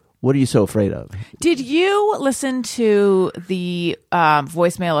like, what are you so afraid of? Did you listen to the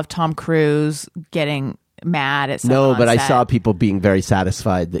voicemail of Tom Cruise getting mad at someone No, on but I set? saw people being very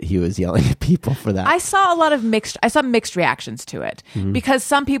satisfied that he was yelling at people for that. I saw mixed reactions to it because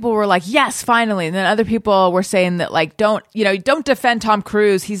some people were like, yes, finally. And then other people were saying that like, don't defend Tom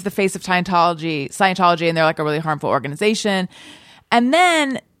Cruise. He's the face of Scientology, and they're like a really harmful organization. And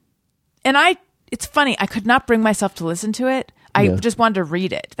then, it's funny, I could not bring myself to listen to it. I just wanted to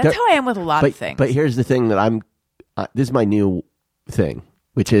read it. That's how I am with a lot of things. But here's the thing that this is my new thing,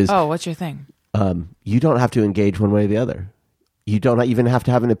 which is, oh, what's your thing? you don't have to engage one way or the other. You don't even have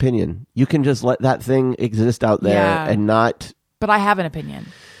to have an opinion. You can just let that thing exist out there and not. But I have an opinion.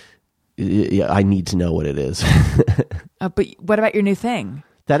 Yeah, I need to know what it is. But what about your new thing?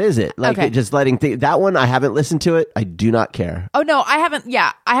 That is it. Like Okay. just letting that one. I haven't listened to it. I do not care. Oh no, I haven't.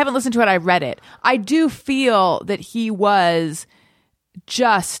 Yeah, I haven't listened to it. I read it. I do feel that he was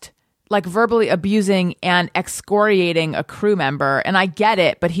just like verbally abusing and excoriating a crew member, and I get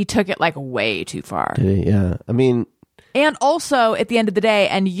it, but he took it like way too far. Yeah, I mean, And also, at the end of the day,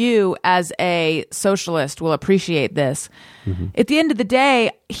 and you as a socialist will appreciate this, at the end of the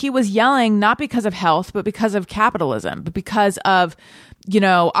day, he was yelling not because of health, but because of capitalism, but because of,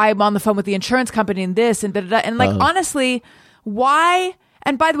 I'm on the phone with the insurance company and this and da-da-da. And like, honestly, why?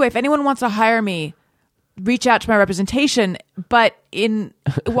 And by the way, if anyone wants to hire me, reach out to my representation. But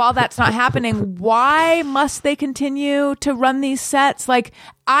while that's not happening, why must they continue to run these sets? Like,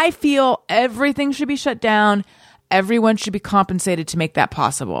 I feel everything should be shut down. Everyone should be compensated to make that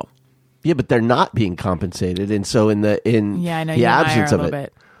possible. yeah, but they're not being compensated, and so in the I know the you absence and I are of a it. little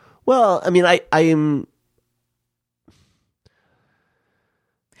bit. Well, I mean, I am.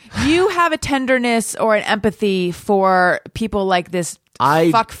 You have a tenderness or an empathy for people like this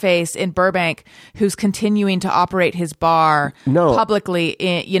fuckface in Burbank who's continuing to operate his bar publicly,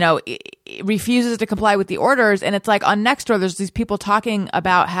 refuses to comply with the orders. And it's like on Nextdoor, there's these people talking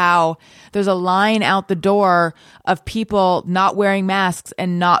about how there's a line out the door of people not wearing masks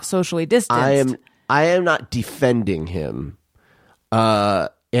and not socially distanced. I am not defending him. And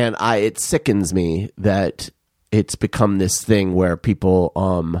it sickens me that it's become this thing where people,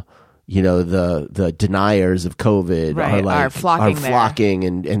 the deniers of COVID are flocking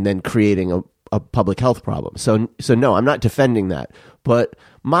and then creating a public health problem. So no, I'm not defending that. But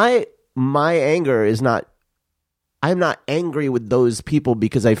my anger is not. I'm not angry with those people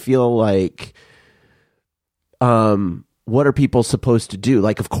because I feel like, what are people supposed to do?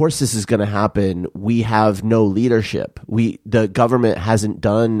 Like, of course this is going to happen. We have no leadership. The government hasn't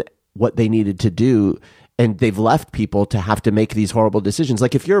done what they needed to do. and they've left people to have to make these horrible decisions.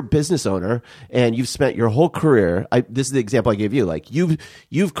 Like if you're a business owner and you've spent your whole career, this is the example I gave you. Like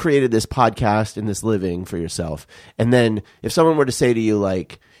you've created this podcast and this living for yourself, and then if someone were to say to you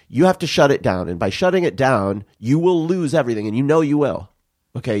like, you have to shut it down, and by shutting it down, you will lose everything, and you know you will.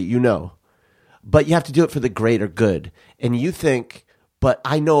 Okay, you know, but you have to do it for the greater good, and you think, but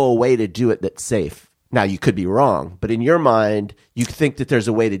I know a way to do it that's safe. Now, you could be wrong, but in your mind, you think that there's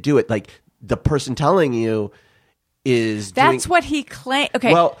a way to do it. Like the person telling you is That's what he claimed.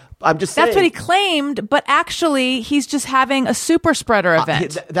 Okay. Well, I'm just saying. That's what he claimed, but actually, he's just having a super spreader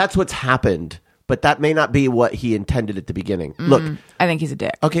event. That's what's happened, but that may not be what he intended at the beginning. Look, I think he's a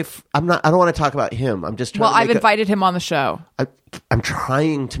dick. okay, I don't want to talk about him. I'm just trying Well, to I've invited him on the show. I'm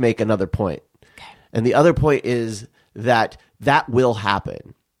trying to make another point. And the other point is that will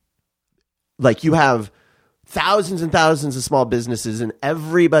happen. Like you have thousands and thousands of small businesses, and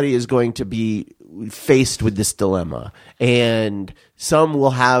everybody is going to be faced with this dilemma. And some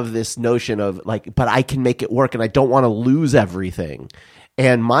will have this notion of like, but I can make it work and I don't want to lose everything.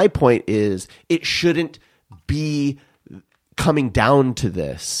 And my point is it shouldn't be coming down to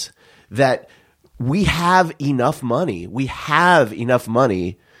this, that we have enough money. We have enough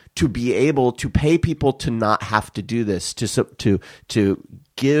money to be able to pay people to not have to do this, to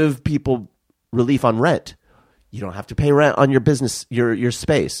give people relief on rent. You don't have to pay rent on your business, your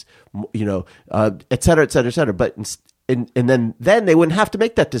space, et cetera, et cetera, et cetera. But and then they wouldn't have to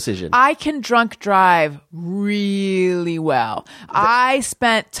make that decision. I can drunk drive really well. I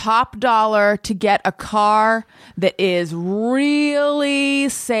spent top dollar to get a car that is really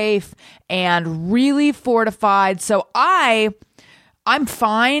safe and really fortified. So I'm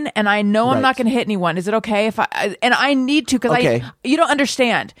fine, and I know I'm Right. not going to hit anyone. Is it okay if I need to, because Okay. you don't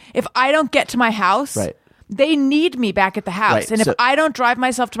understand. If I don't get to my house, Right. they need me back at the house. Right. And So- if I don't drive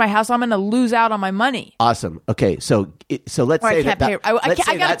myself to my house, I'm going to lose out on my money. Awesome. Okay, so let's Or say I can't that pay. I let's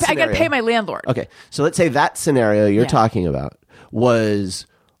say that got to scenario- pay my landlord. Okay, so let's say that scenario you're Yeah. talking about was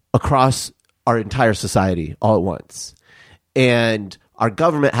across our entire society all at once, and our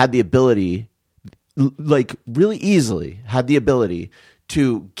government had the ability, like really easily, had the ability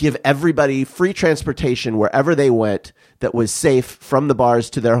to give everybody free transportation wherever they went that was safe from the bars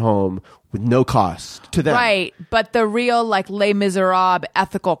to their home with no cost to them. Right. But the real, like, Les Miserables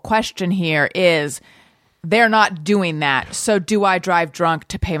ethical question here is they're not doing that. So do I drive drunk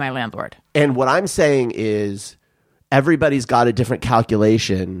to pay my landlord? And what I'm saying is everybody's got a different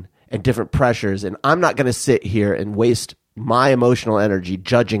calculation and different pressures, and I'm not going to sit here and waste my emotional energy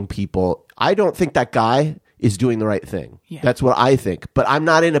judging people. I don't think that guy is doing the right thing. Yeah. That's what I think. But I'm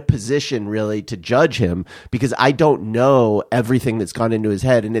not in a position really to judge him because I don't know everything that's gone into his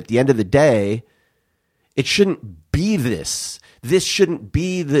head. And at the end of the day, it shouldn't be this. This shouldn't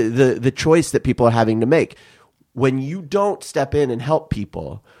be the choice that people are having to make. When you don't step in and help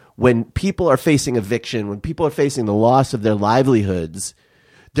people, when people are facing eviction, when people are facing the loss of their livelihoods,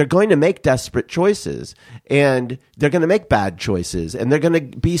 they're going to make desperate choices, and they're going to make bad choices, and they're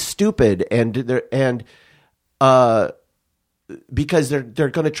going to be stupid, because they're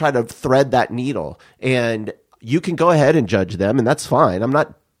going to try to thread that needle. And you can go ahead and judge them, and that's fine. I'm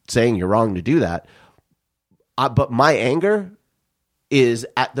not saying you're wrong to do that. But my anger is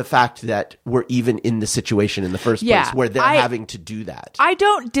at the fact that we're even in the situation in the first place where they're having to do that. I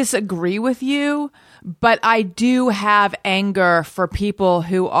don't disagree with you, but I do have anger for people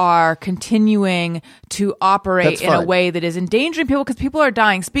who are continuing to operate That's in a fine. way that is endangering people because people are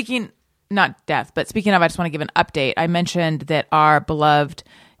dying. Not death, but speaking of, I just want to give an update. I mentioned that our beloved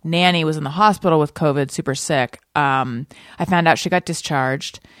nanny was in the hospital with COVID, super sick. I found out she got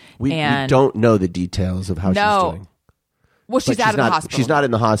discharged. We and don't know the details of how she's doing. Well, she's But out of the hospital. She's not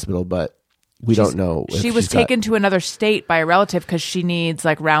in the hospital, but we don't know. If She was she's got- taken to another state by a relative because she needs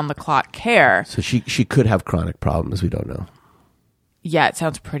like round the clock care. So she could have chronic problems. We don't know. Yeah, it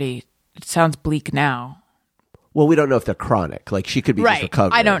sounds bleak now. Well, we don't know if they're chronic. Like she could be just Right.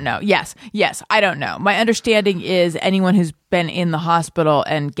 recovering. I don't know. Yes, I don't know. My understanding is anyone who's been in the hospital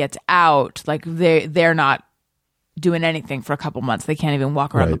and gets out, like they're not doing anything for a couple months. They can't even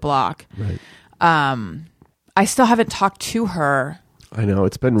walk around the Right. block. Right. I still haven't talked to her. I know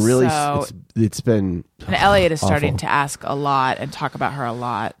it's been really. So- it's been. And Elliot is starting awful. to ask a lot and talk about her a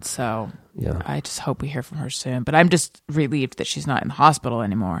lot. So Yeah. I just hope we hear from her soon. But I'm just relieved that she's not in the hospital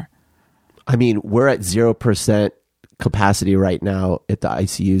anymore. I mean, we're at 0% capacity right now at the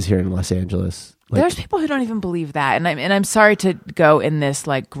ICUs here in Los Angeles. Like, There's people who don't even believe that, and I'm sorry to go in this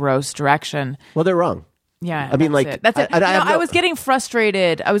like gross direction. well, they're wrong. Yeah, I mean, that's like, it. That's it. I have I no- was getting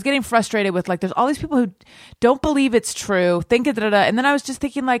frustrated. I was getting frustrated with like, there's all these people who don't believe it's true, think it, and then I was just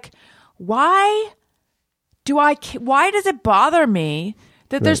thinking like, why why does it bother me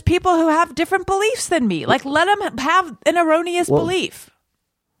that there's people who have different beliefs than me? Like, let them have an erroneous belief.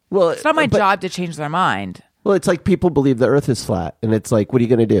 Well, It's not my job to change their mind. Well, it's like people believe the Earth is flat, and it's like, what are you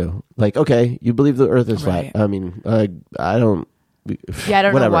going to do? Like, okay, you believe the Earth is Right. flat. I mean, I don't. Yeah, I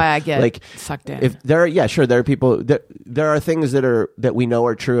don't whatever. know why I get like sucked in. If there are people there are things that we know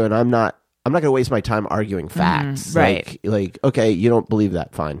are true, and I'm not going to waste my time arguing facts. right. Like, okay, you don't believe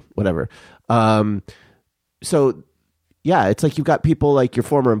that, fine, whatever. So yeah, it's like you've got people like your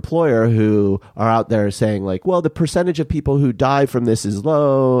former employer who are out there saying like, well, the percentage of people who die from this is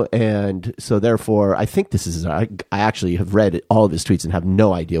low, and so therefore I think this is. I actually have read all of his tweets and have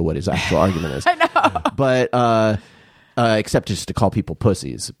no idea what his actual argument is. I know. But except just to call people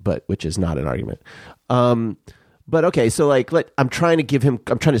pussies, but which is not an argument. But okay, so like, I'm trying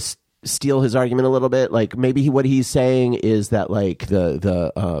to steal his argument a little bit. Like maybe what he's saying is that like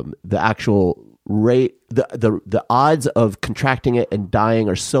the actual rate, the odds of contracting it and dying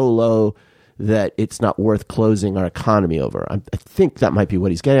are so low that it's not worth closing our economy over. I think that might be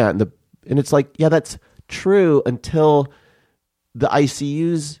what he's getting at. And it's like, yeah, that's true until the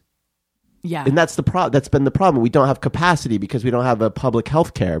ICUs. Yeah. And that's the problem. That's been the problem. We don't have capacity because we don't have a public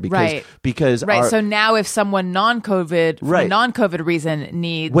health care. Right. Because Right. our- So now if someone non-COVID, for Right. a non-COVID reason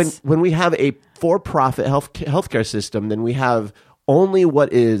needs... when we have a for-profit healthcare system, then we have only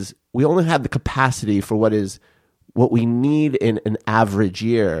we only have the capacity for what we need in an average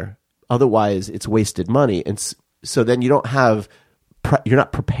year. Otherwise, it's wasted money. And so then you don't have... you're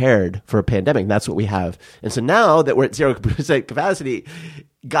not prepared for a pandemic. That's what we have. And so now that we're at 0% capacity,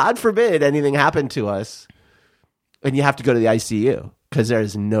 God forbid anything happened to us and you have to go to the ICU because there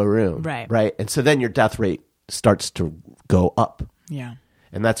is no room. Right. And so then your death rate starts to go up. Yeah.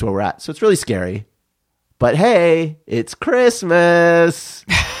 And that's where we're at. So it's really scary. But hey, it's Christmas.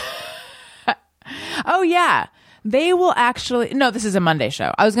 Oh, yeah. They will actually... No, this is a Monday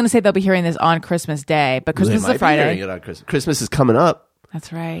show. I was going to say they'll be hearing this on Christmas Day, but Christmas is a Friday. Christmas is coming up.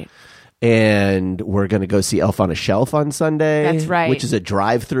 That's right. And we're going to go see Elf on a Shelf on Sunday. That's right. Which is a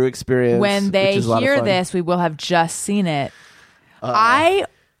drive-through experience. When they which is a lot of hear fun. this, we will have just seen it.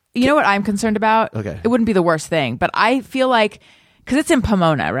 You know what I'm concerned about? Okay. It wouldn't be the worst thing, but I feel like, because it's in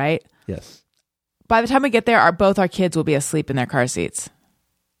Pomona, right? Yes. By the time we get there, both our kids will be asleep in their car seats.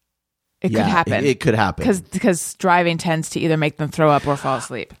 It could happen. It could happen. Because driving tends to either make them throw up or fall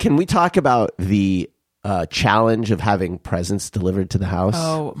asleep. Can we talk about the challenge of having presents delivered to the house?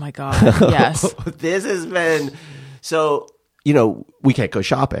 Oh, my God. Yes. This has been... So, we can't go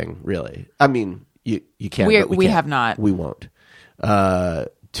shopping, really. I mean, you can, but we We can't. have not. We won't.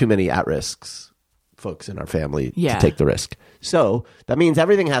 Too many at-risks folks in our family Yeah. to take the risk. So that means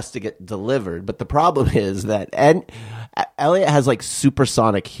everything has to get delivered. But the problem is that Elliot has like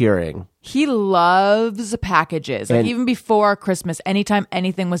supersonic hearing. He loves packages. Like And- even before Christmas, anytime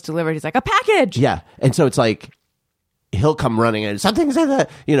anything was delivered, he's like, a package. Yeah. And so it's like he'll come running and something's in that,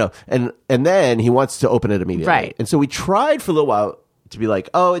 and then he wants to open it immediately. Right. And so we tried for a little while to be like,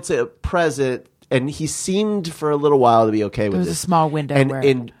 oh, it's a present. And he seemed for a little while to be okay with There was this. a small window And, where-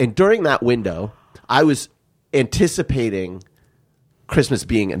 and during that window, I was anticipating Christmas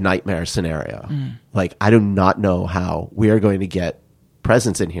being a nightmare scenario. Like, I do not know how we are going to get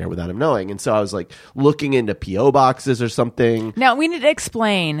presents in here without him knowing. And so I was like looking into P.O. boxes or something. Now, we need to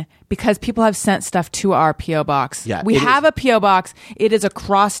explain, because people have sent stuff to our P.O. box. Yeah, we it have a P.O. box. It is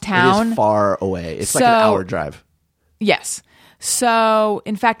across It town. is far away. It's like an So- hour drive. Yes. So,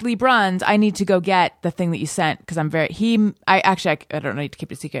 in fact, Lee Bruns, I need to go get the thing that you sent because I don't need to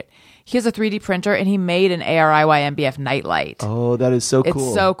keep it a secret. He has a 3D printer and he made an ARIY MBF nightlight. Oh, that is so cool.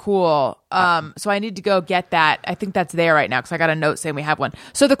 It's so cool. So I need to go get that. I think that's there right now because I got a note saying we have one.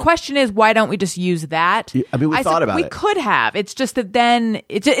 So the question is, why don't we just use that? I mean, we thought about we it. could have. It's just that then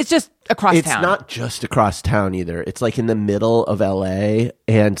it's just across It's town. not just across town either. It's like in the middle of LA,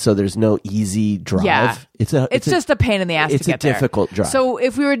 and so there's no easy drive. Yeah. It's just a pain in the ass it's to a get there. difficult drive. So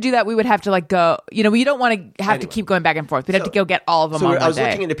if we were to do that, we would have to like go, we don't want to have to keep going back and forth. We'd have to go get all of them So on I one was day.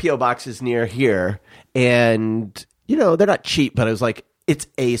 looking into P.O. boxes near here, and they're not cheap, but I was like, it's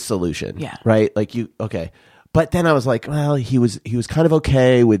a solution. Yeah. Right? Like okay. But then I was like, well, he was kind of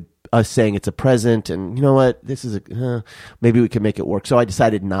okay with us saying it's a present, and you know what? This is maybe we can make it work. So I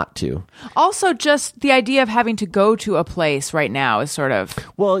decided not to. Also, just the idea of having to go to a place right now is sort of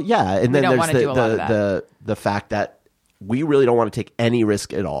Well, yeah, and then don't there's wanna do a lot of that. the fact that we really don't want to take any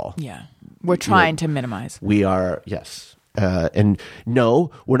risk at all. yeah. We're trying to minimize. We are, yes. And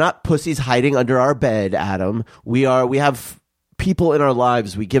no, we're not pussies hiding under our bed, Adam. We have people in our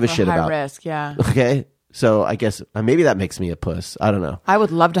lives we give a shit High about. risk, yeah. Okay? So I guess maybe that makes me a puss. I don't know. I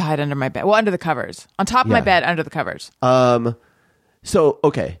would love to hide under my bed. Well, under the covers. On top of my Yeah. bed, under the covers. So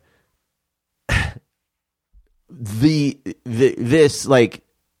okay. This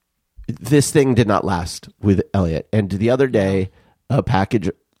thing did not last with Elliot, and the other day a package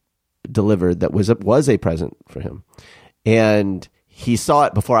delivered that was a present for him, and he saw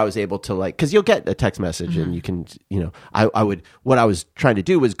it before I was able to, like, because you'll get a text message and you can, what I was trying to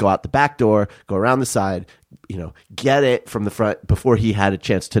do was go out the back door, go around the side, get it from the front before he had a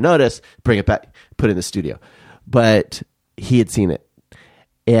chance to notice, bring it back, put it in the studio. But he had seen it.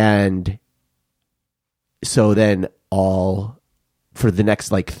 And so then for the next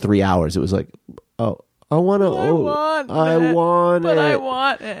 3 hours, it was like, oh, I want it. And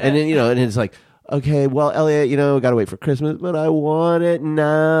then, and it's like, okay, well, Elliot, got to wait for Christmas, but I want it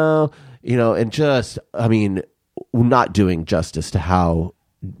now, and just, not doing justice to how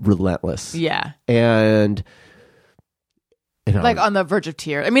relentless. Yeah. And, on the verge of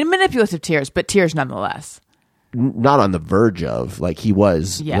tears. Manipulative tears, but tears nonetheless. Not on the verge of, he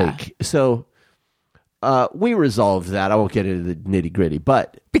was. Yeah. So we resolved that. I won't get into the nitty gritty,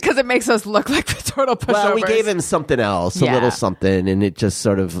 but. Because it makes us look like the total pushovers. Well, we gave him something else, a little something, and it just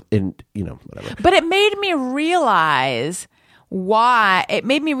sort of, whatever. But it made me realize why. It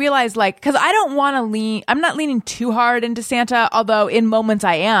made me realize, because I don't want to I'm not leaning too hard into Santa, although in moments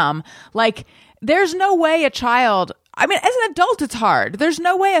I am. There's no way a child. As an adult, it's hard. There's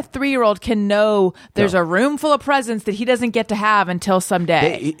no way a 3-year-old can know there's a room full of presents that he doesn't get to have until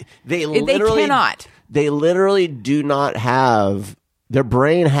someday. They cannot. They literally do not have. Their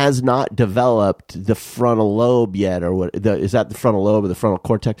brain has not developed the frontal lobe yet, or what? Is that the frontal lobe or the frontal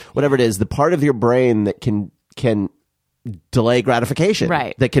cortex? Whatever it is, the part of your brain that can delay gratification,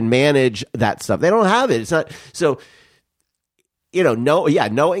 right? That can manage that stuff. They don't have it. It's not so.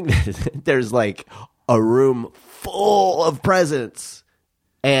 Knowing that there's a room full of presents,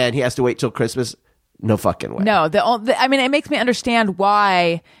 and he has to wait till Christmas. No fucking way. No, it makes me understand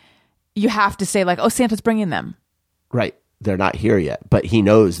why you have to say oh, Santa's bringing them. Right. They're not here yet, but he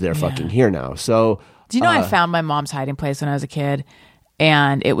knows they're fucking here now. So, do you know I found my mom's hiding place when I was a kid,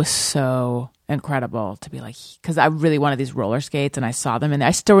 and it was so incredible to be because I really wanted these roller skates, and I saw them, and I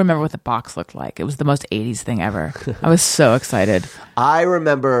still remember what the box looked like. It was the most 80s thing ever. I was so excited. I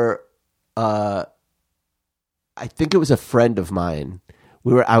remember, I think it was a friend of mine.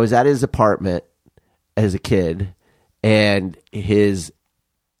 I was at his apartment as a kid, and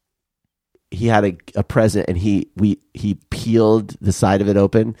he had a present, and he peeled the side of it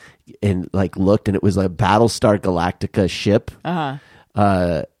open and looked, and it was a Battlestar Galactica ship.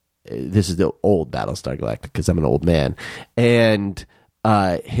 This is the old Battlestar Galactica because I'm an old man, and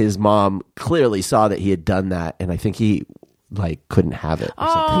his mom clearly saw that he had done that, and I think he couldn't have it or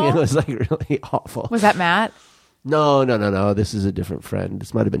something. It was really awful. Was that Matt? No. This is a different friend.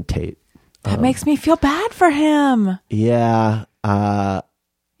 This might have been Tate. That makes me feel bad for him. Yeah. You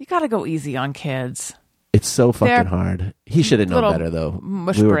got to go easy on kids. It's so fucking hard. He should have known little better, though.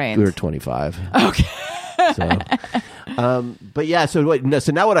 Mush we brains. were 25. Okay. But yeah, so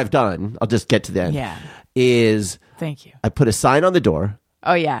now what I've done, I'll just get to the end. Yeah. Is thank you. I put a sign on the door.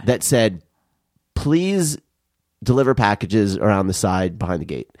 Oh yeah. That said, please deliver packages around the side behind the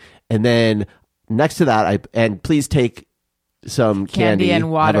gate, and then next to that, and please take some candy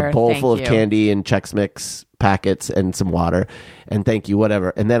and water. I have a bowl Thank full you. of candy and Chex Mix packets and some water, and thank you,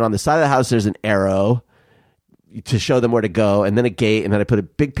 whatever. And then on the side of the house, there's an arrow to show them where to go, and then a gate, and then I put a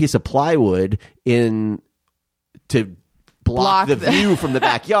big piece of plywood in to block the view from the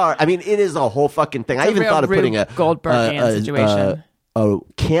backyard. It is a whole fucking thing. I even thought of putting a Goldbergian situation, a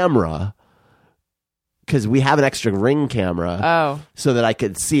camera, because we have an extra Ring camera, so that I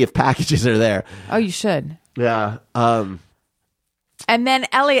could see if packages are there. Oh, you should. Yeah. And then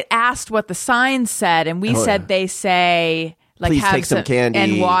Elliot asked what the sign said, and we said they say please have take some candy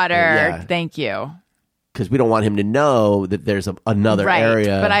and water. Yeah. Thank you. Because we don't want him to know that there's another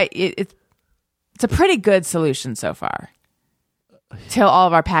area. But it's a pretty good solution so far. Till all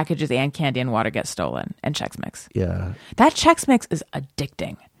of our packages and candy and water get stolen, and Chex Mix. Yeah. That Chex Mix is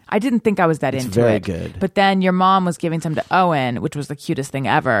addicting. I didn't think I was that into very it. good. But then your mom was giving some to Owen, which was the cutest thing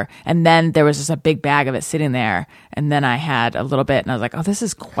ever. And then there was just a big bag of it sitting there. And then I had a little bit, and I was like, oh, this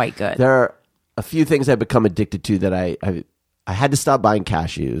is quite good. There are a few things I've become addicted to that I had to stop buying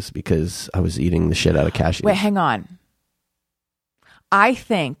cashews because I was eating the shit out of cashews. Wait, hang on. I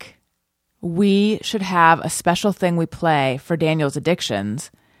think we should have a special thing we play for Daniel's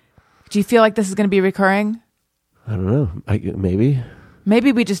addictions. Do you feel like this is going to be recurring? I don't know. Maybe.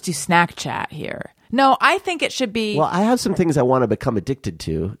 Maybe we just do snack chat here. No, I think it should be. Well, I have some things I want to become addicted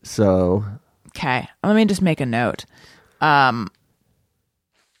to, so. Okay, let me just make a note.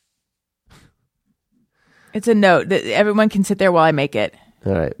 It's a note that everyone can sit there while I make it.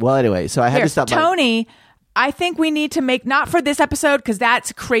 All right. Well, anyway, so I had Here, to stop. Tony, I think we need to make, not for this episode because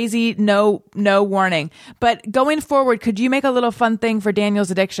that's crazy, no warning, but going forward, could you make a little fun thing for Daniel's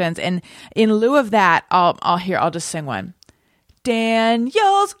Addictions? And in lieu of that, I'll just sing one.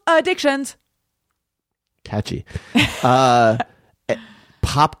 Daniel's Addictions. Catchy.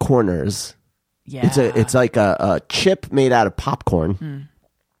 Popcorners. Yeah. It's like a chip made out of popcorn.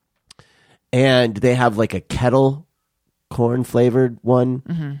 And they have like a kettle corn flavored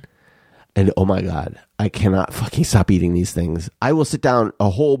one. And oh my God, I cannot fucking stop eating these things. I will sit down a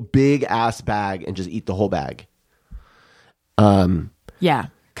whole big ass bag and just eat the whole bag. Yeah.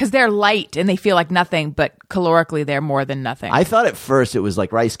 Because they're light and they feel like nothing, but calorically they're more than nothing. I thought at first it was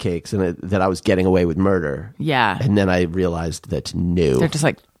like rice cakes and that I was getting away with murder. Yeah. And then I realized that no. They're just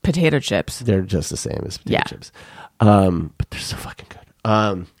like potato chips. They're just the same as potato Yeah. chips. But they're so fucking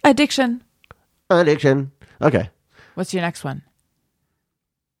good. Addiction. Okay. What's your next one?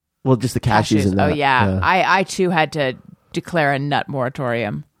 Well, just the cashews and that. Oh, yeah. I too had to declare a nut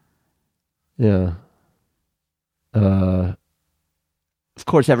moratorium. Yeah. Of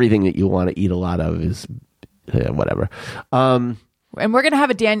course, everything that you want to eat a lot of is whatever. And we're going to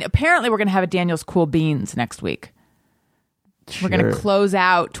have apparently we're going to have a Daniel's Cool Beans next week. Sure. We're going to close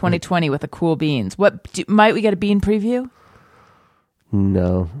out 2020 with a Cool Beans. Might we get a bean preview?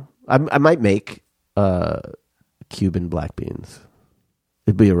 No. I might make Cuban black beans.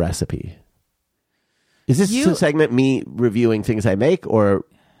 It'd be a recipe. Is this a segment me reviewing things I make or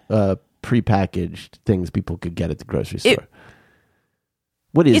prepackaged things people could get at the grocery store?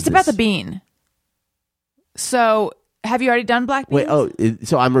 What is It's about the bean. So, have you already done black beans?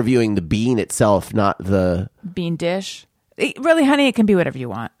 So I'm reviewing the bean itself, not the bean dish. Really, honey, it can be whatever you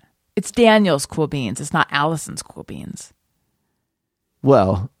want. It's Daniel's Cool Beans. It's not Allison's Cool Beans.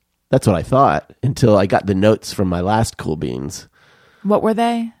 Well, that's what I thought until I got the notes from my last Cool Beans. What were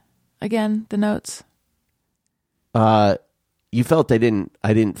they? Again, the notes? You felt I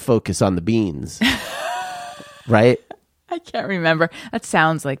didn't focus on the beans. Right? I can't remember. That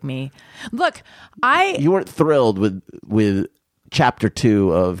sounds like me. Look, You weren't thrilled with chapter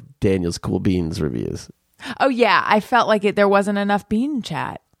 2 of Daniel's Cool Beans reviews. Oh yeah, I felt like there wasn't enough bean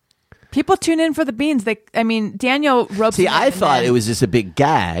chat. People tune in for the beans. Daniel ropes. See, I thought it was just a big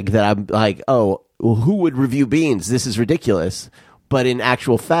gag that I'm like, oh, well, who would review beans? This is ridiculous. But in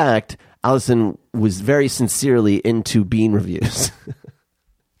actual fact, Allison was very sincerely into bean reviews.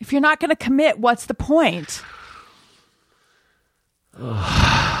 If you're not going to commit, what's the point?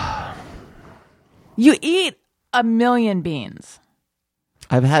 You eat 1 million beans.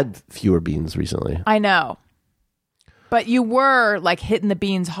 I've had fewer beans recently. I know. But you were like hitting the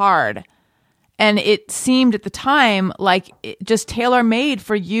beans hard. And it seemed at the time like it just tailor-made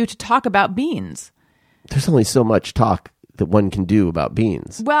for you to talk about beans. There's only so much talk that one can do about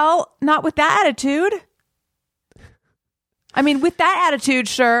beans. Well, not with that attitude. I mean, with that attitude,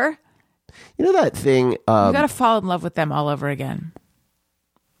 sure. You know that thing? You got to fall in love with them all over again.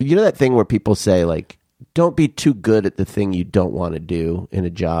 You know that thing where people say, like, don't be too good at the thing you don't want to do in a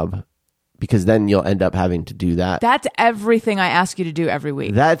job, because then you'll end up having to do that. That's everything I ask you to do every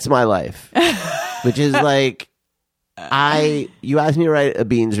week. That's my life, which is like, you asked me to write a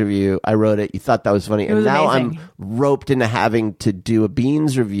beans review. I wrote it. You thought that was funny. It was and now amazing. I'm roped into having to do a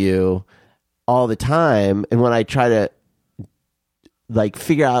beans review all the time. And when I try to like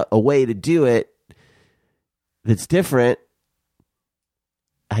figure out a way to do it that's different,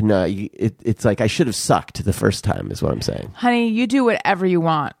 I know it's like I should have sucked the first time is what I'm saying. Honey, you do whatever you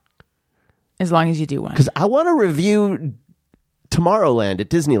want as long as you do one. Because I want to review Tomorrowland at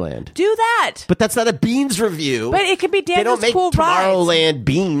Disneyland. Do that. But that's not a beans review. But it could be They Daniel's don't make Cool Rides. Tomorrowland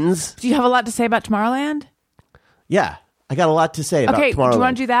beans. Do you have a lot to say about Tomorrowland? Yeah, I got a lot to say about Okay, do Tomorrowland. you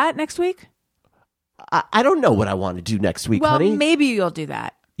want to do that next week? I don't know what I want to do next week, Well, honey. maybe you'll do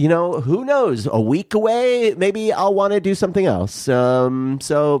that. You know, who knows? A week away, maybe I'll want to do something else.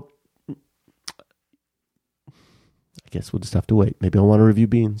 So I guess we'll just have to wait. Maybe I'll want to review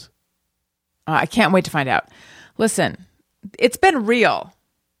beans. I can't wait to find out. Listen, it's been real.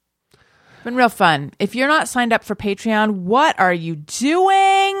 It's been real fun. If you're not signed up for Patreon, what are you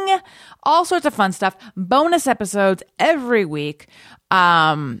doing? All sorts of fun stuff. Bonus episodes every week,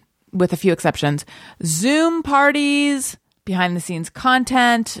 with a few exceptions. Zoom parties, behind the scenes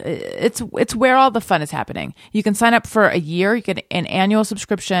content. It's where all the fun is happening. You can sign up for a year, you get an annual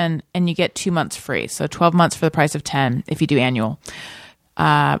subscription, and you get 2 months free. So 12 months for the price of 10 if you do annual.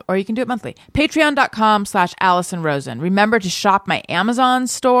 Or you can do it monthly. Patreon.com/Allison Rosen. Remember to shop my Amazon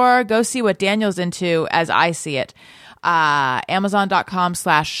store. Go see what Daniel's into as I see it.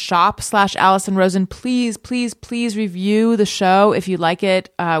 Amazon.com/shop/Allison Rosen. Please, please, please review the show if you like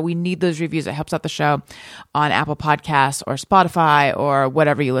it. We need those reviews. It helps out the show on Apple Podcasts or Spotify or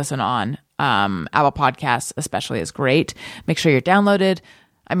whatever you listen on. Apple Podcasts especially is great. Make sure you're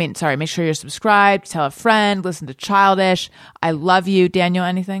make sure you're subscribed, tell a friend, listen to Childish. I love you. Daniel,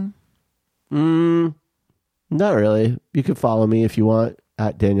 anything? Not really. You can follow me if you want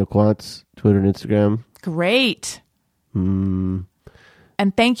at Daniel Quantz, Twitter and Instagram. Great. And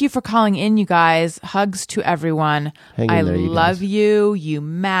thank you for calling in, you guys. Hugs to everyone. Hang in I there, you love guys. you. You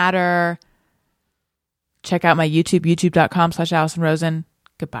matter. Check out my YouTube, youtube.com/Allison Rosen.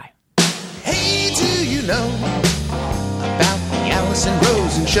 Goodbye. Hey, do you know about the Allison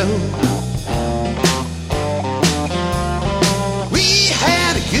Rosen Show? We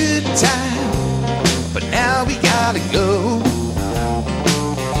had a good time, but now we gotta go.